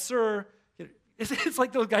like, sir, it's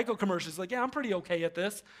like those Geico commercials, like, yeah, I'm pretty okay at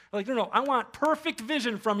this. Like, no, I want perfect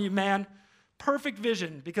vision from you, man. Perfect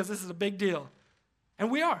vision, because this is a big deal.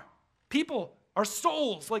 And we are. People, our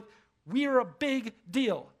souls, like, we are a big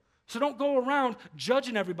deal. So don't go around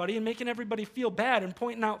judging everybody and making everybody feel bad and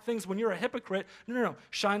pointing out things when you're a hypocrite. No.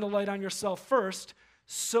 Shine the light on yourself first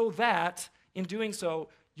so that in doing so,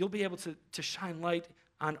 you'll be able to shine light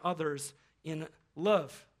on others in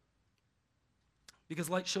love. Because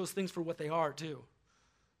light shows things for what they are, too.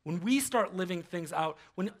 When we start living things out,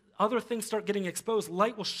 when other things start getting exposed,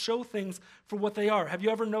 light will show things for what they are. Have you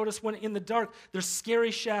ever noticed when in the dark, there's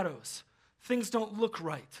scary shadows? Things don't look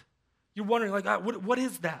right. You're wondering, like, what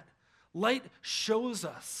is that? Light shows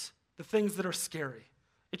us the things that are scary.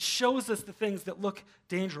 It shows us the things that look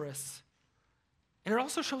dangerous. And it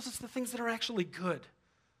also shows us the things that are actually good.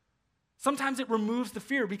 Sometimes it removes the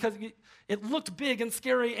fear because it looked big and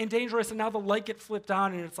scary and dangerous, and now the light gets flipped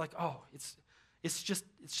on, and it's like, oh, it's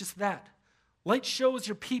just that. Light shows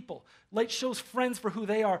your people. Light shows friends for who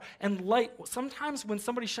they are. And light, sometimes when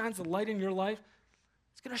somebody shines the light in your life,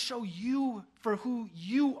 it's going to show you for who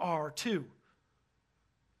you are too.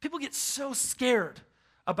 People get so scared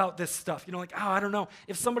about this stuff. You know, like, I don't know.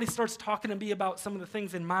 If somebody starts talking to me about some of the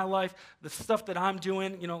things in my life, the stuff that I'm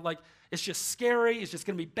doing, you know, like, it's just scary. It's just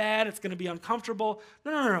going to be bad. It's going to be uncomfortable.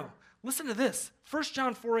 No. Listen to this. 1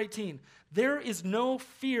 John 4:18. There is no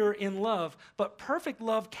fear in love, but perfect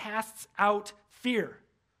love casts out fear.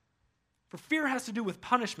 For fear has to do with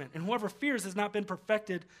punishment, and whoever fears has not been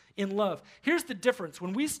perfected in love. Here's the difference.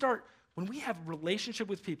 When we have a relationship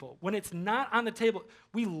with people, when it's not on the table,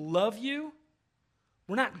 we love you,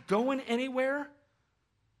 we're not going anywhere.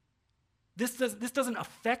 This doesn't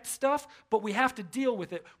affect stuff, but we have to deal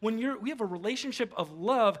with it. When we have a relationship of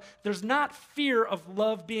love, there's not fear of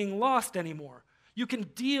love being lost anymore. You can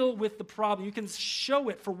deal with the problem. You can show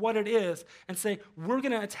it for what it is and say, we're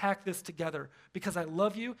going to attack this together because I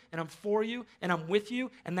love you and I'm for you and I'm with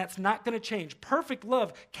you, and that's not going to change. Perfect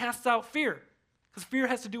love casts out fear because fear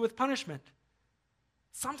has to do with punishment.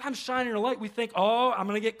 Sometimes shining a light, we think, I'm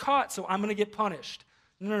going to get caught, so I'm going to get punished.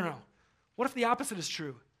 No. What if the opposite is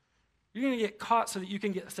true? You're going to get caught so that you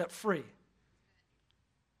can get set free.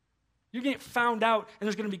 You're going to get found out, and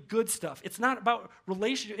there's going to be good stuff. It's not about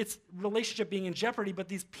relationship. It's relationship being in jeopardy, but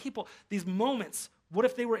these people, these moments, what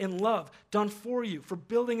if they were in love, done for you, for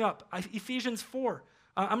building up? Ephesians 4,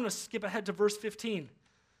 I'm going to skip ahead to verse 15. It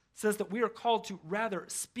says that we are called to rather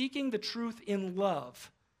speaking the truth in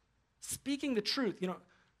love. Speaking the truth. You know,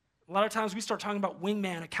 a lot of times we start talking about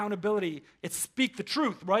wingman, accountability. It's speak the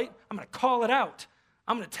truth, right? I'm going to call it out.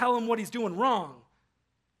 I'm going to tell him what he's doing wrong.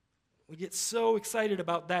 We get so excited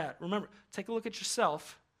about that. Remember, take a look at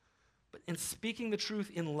yourself, but in speaking the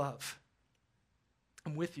truth in love,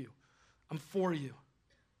 I'm with you. I'm for you.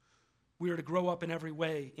 We are to grow up in every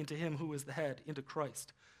way into him who is the head, into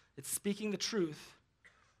Christ. It's speaking the truth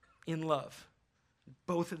in love.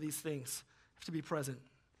 Both of these things have to be present.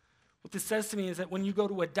 What this says to me is that when you go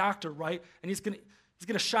to a doctor, right, and he's going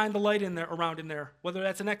to shine the light around in there, whether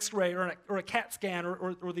that's an X-ray or a CAT scan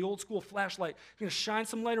or the old school flashlight. He's going to shine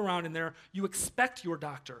some light around in there. You expect your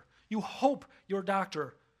doctor. You hope your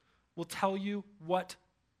doctor will tell you what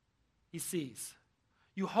he sees.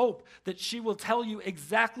 You hope that she will tell you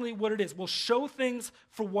exactly what it is, will show things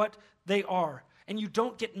for what they are. And you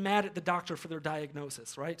don't get mad at the doctor for their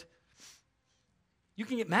diagnosis, right? You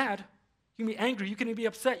can get mad. You can be angry. You can be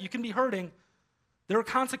upset. You can be hurting. There are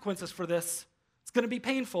consequences for this. It's going to be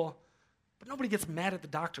painful, but nobody gets mad at the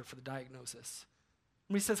doctor for the diagnosis.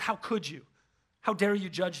 When he says, how could you? How dare you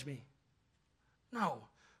judge me? No,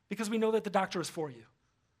 because we know that the doctor is for you.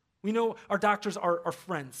 We know our doctors are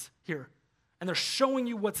friends here, and they're showing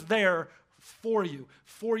you what's there for you,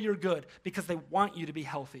 for your good, because they want you to be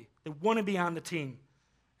healthy. They want to be on the team,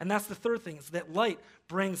 And that's the third thing, is that light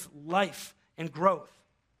brings life and growth.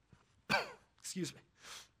 Excuse me.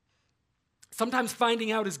 Sometimes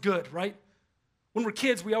finding out is good, right? When we're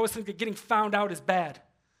kids, we always think that getting found out is bad.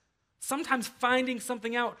 Sometimes finding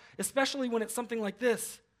something out, especially when it's something like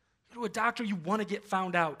this, you go to a doctor, you want to get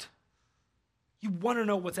found out. You want to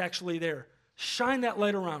know what's actually there. Shine that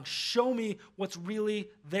light around. Show me what's really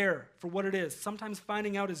there for what it is. Sometimes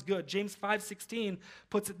finding out is good. James 5:16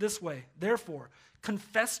 puts it this way. Therefore,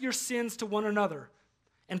 confess your sins to one another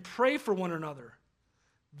and pray for one another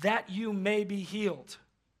that you may be healed.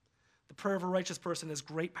 The prayer of a righteous person has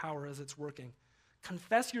great power as it's working.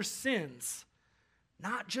 Confess your sins,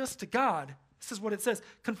 not just to God. This is what it says.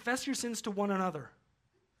 Confess your sins to one another,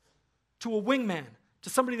 to a wingman, to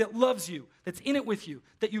somebody that loves you, that's in it with you,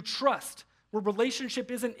 that you trust, where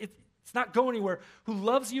relationship it's not going anywhere, who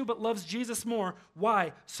loves you but loves Jesus more.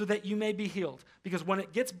 Why? So that you may be healed. Because when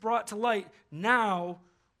it gets brought to light, now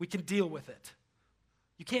we can deal with it.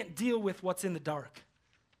 You can't deal with what's in the dark.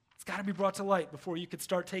 It's got to be brought to light before you could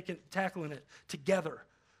start tackling it together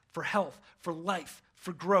for health, for life,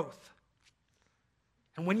 for growth.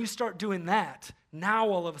 And when you start doing that, now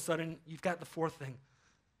all of a sudden, you've got the fourth thing.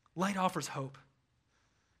 Light offers hope.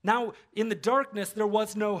 Now, in the darkness, there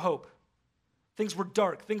was no hope. Things were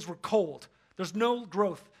dark. Things were cold. There's no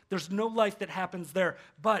growth. There's no life that happens there.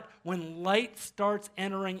 But when light starts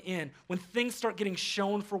entering in, when things start getting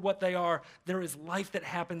shown for what they are, there is life that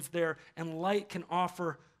happens there, and light can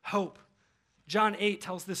offer hope. John 8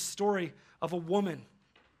 tells this story of a woman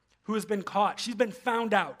who has been caught. She's been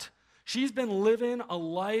found out. She's been living a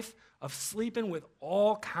life of sleeping with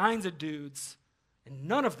all kinds of dudes, and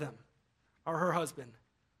none of them are her husband.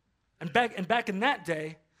 And back in that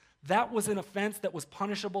day, that was an offense that was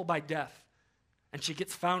punishable by death. And she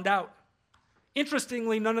gets found out.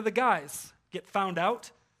 Interestingly, none of the guys get found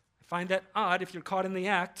out. I find that odd if you're caught in the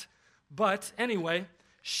act. But anyway,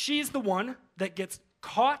 she's the one that gets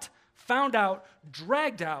caught, found out,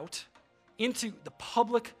 dragged out into the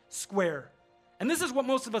public square. And this is what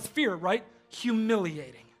most of us fear, right?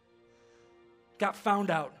 Humiliating. Got found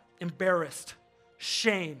out, embarrassed,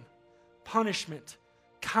 shame, punishment,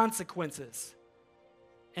 consequences.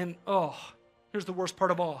 And here's the worst part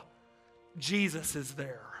of all. Jesus is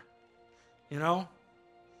there. You know?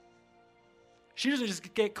 She doesn't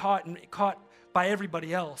just get caught by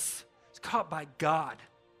everybody else. She's caught by God.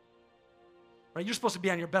 Right? You're supposed to be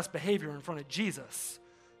on your best behavior in front of Jesus.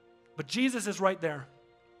 But Jesus is right there.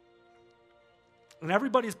 And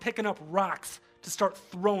everybody's picking up rocks to start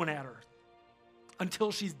throwing at her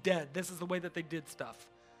until she's dead. This is the way that they did stuff.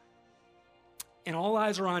 And all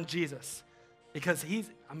eyes are on Jesus because he's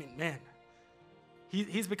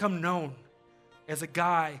become known as a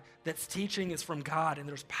guy that's teaching is from God and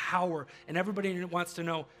there's power. And everybody wants to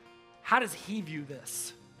know, how does he view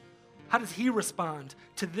this? How does he respond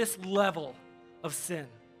to this level of sin?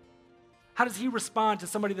 How does he respond to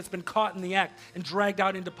somebody that's been caught in the act and dragged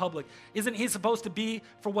out into public? Isn't he supposed to be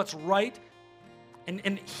for what's right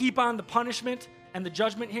and heap on the punishment and the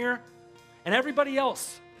judgment here? And everybody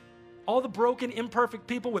else, all the broken, imperfect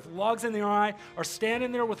people with logs in their eye are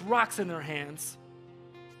standing there with rocks in their hands,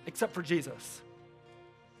 except for Jesus.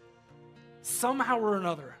 Somehow or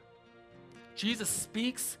another, Jesus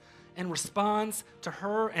speaks and responds to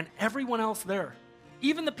her and everyone else there.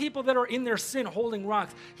 Even the people that are in their sin holding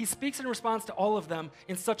rocks, he speaks and responds to all of them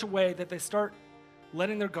in such a way that they start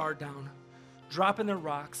letting their guard down, dropping their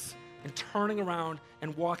rocks, and turning around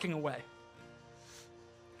and walking away.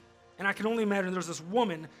 And I can only imagine there's this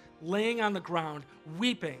woman laying on the ground,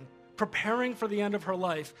 weeping, preparing for the end of her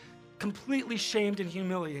life, completely shamed and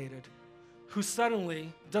humiliated, who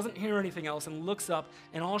suddenly doesn't hear anything else and looks up,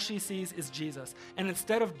 and all she sees is Jesus. And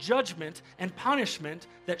instead of judgment and punishment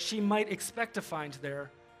that she might expect to find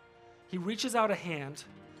there, he reaches out a hand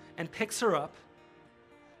and picks her up,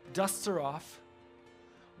 dusts her off,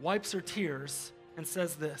 wipes her tears, and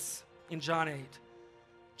says this in John 8.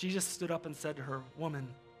 Jesus stood up and said to her,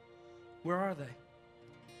 "Woman, where are they?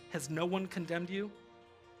 Has no one condemned you?"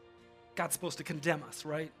 God's supposed to condemn us,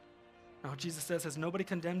 right? Now Jesus says, "Has nobody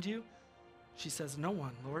condemned you?" She says, "No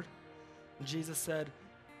one, Lord." And Jesus said,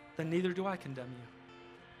 "Then neither do I condemn you.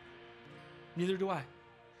 Neither do I.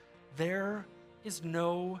 There is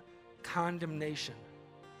no condemnation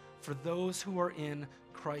for those who are in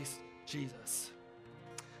Christ Jesus."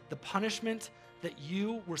 The punishment that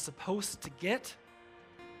you were supposed to get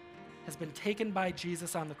has been taken by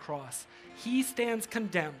Jesus on the cross. He stands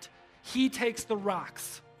condemned. He takes the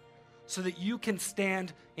rocks so that you can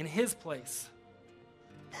stand in his place.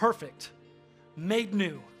 Perfect, made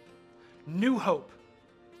new, new hope,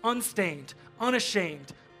 unstained,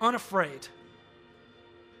 unashamed, unafraid.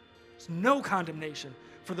 There's no condemnation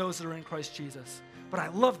for those that are in Christ Jesus. But I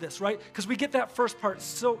love this, right? Because we get that first part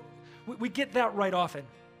we get that right often.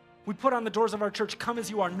 We put on the doors of our church, come as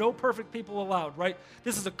you are, no perfect people allowed, right?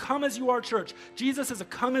 This is a come as you are church. Jesus is a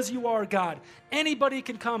come as you are God. Anybody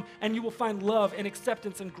can come and you will find love and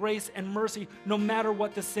acceptance and grace and mercy no matter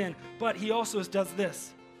what the sin. But he also does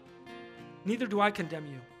this. Neither do I condemn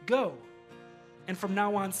you. Go, and from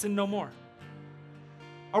now on sin no more.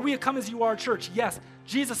 Are we a come as you are church? Yes.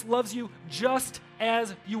 Jesus loves you just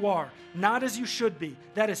as you are, not as you should be.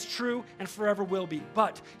 That is true and forever will be.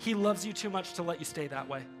 But he loves you too much to let you stay that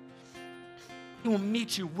way. He will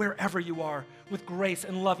meet you wherever you are with grace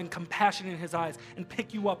and love and compassion in his eyes and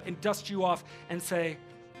pick you up and dust you off and say,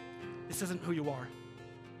 this isn't who you are.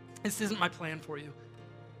 This isn't my plan for you.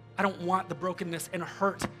 I don't want the brokenness and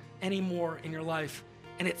hurt anymore in your life.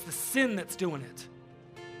 And it's the sin that's doing it.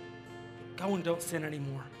 Go and don't sin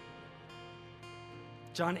anymore.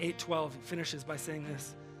 John 8:12 finishes by saying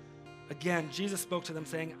this. Again, Jesus spoke to them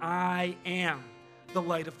saying, I am the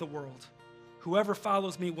light of the world. Whoever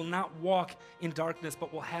follows me will not walk in darkness,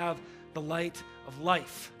 but will have the light of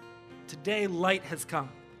life. Today, light has come.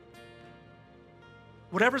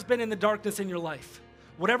 Whatever's been in the darkness in your life,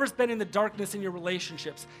 whatever's been in the darkness in your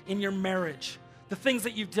relationships, in your marriage, the things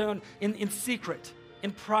that you've done in secret,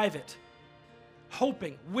 in private,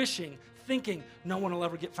 hoping, wishing, thinking no one will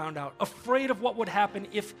ever get found out, afraid of what would happen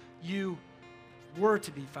if you were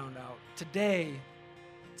to be found out. Today,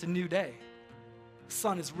 it's a new day. The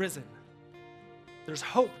sun is risen. There's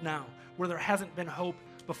hope now where there hasn't been hope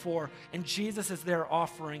before, and Jesus is there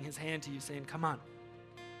offering his hand to you, saying, come on,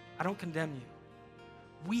 I don't condemn you.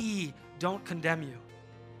 We don't condemn you.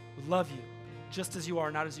 We love you just as you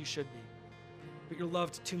are, not as you should be. But you're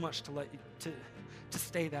loved too much to let you to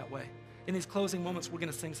stay that way. In these closing moments, we're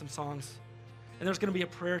going to sing some songs. And there's going to be a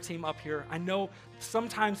prayer team up here. I know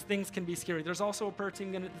sometimes things can be scary. There's also a prayer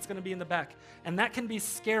team that's going to be in the back. And that can be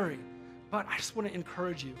scary. But I just want to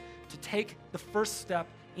encourage you to take the first step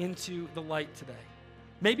into the light today.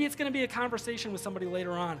 Maybe it's going to be a conversation with somebody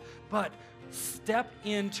later on. But step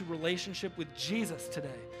into relationship with Jesus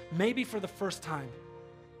today. Maybe for the first time.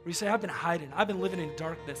 Where you say, I've been hiding. I've been living in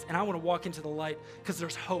darkness. And I want to walk into the light because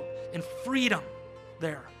there's hope and freedom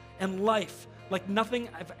there. And life like nothing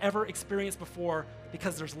I've ever experienced before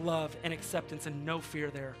because there's love and acceptance and no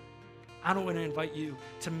fear there. I want to invite you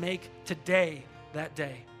to make today that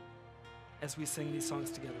day as we sing these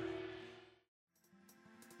songs together.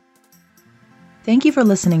 Thank you for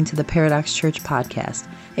listening to the Paradox Church podcast.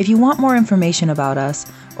 If you want more information about us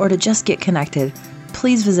or to just get connected,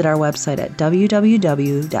 please visit our website at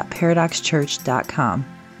www.paradoxchurch.com.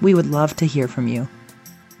 We would love to hear from you.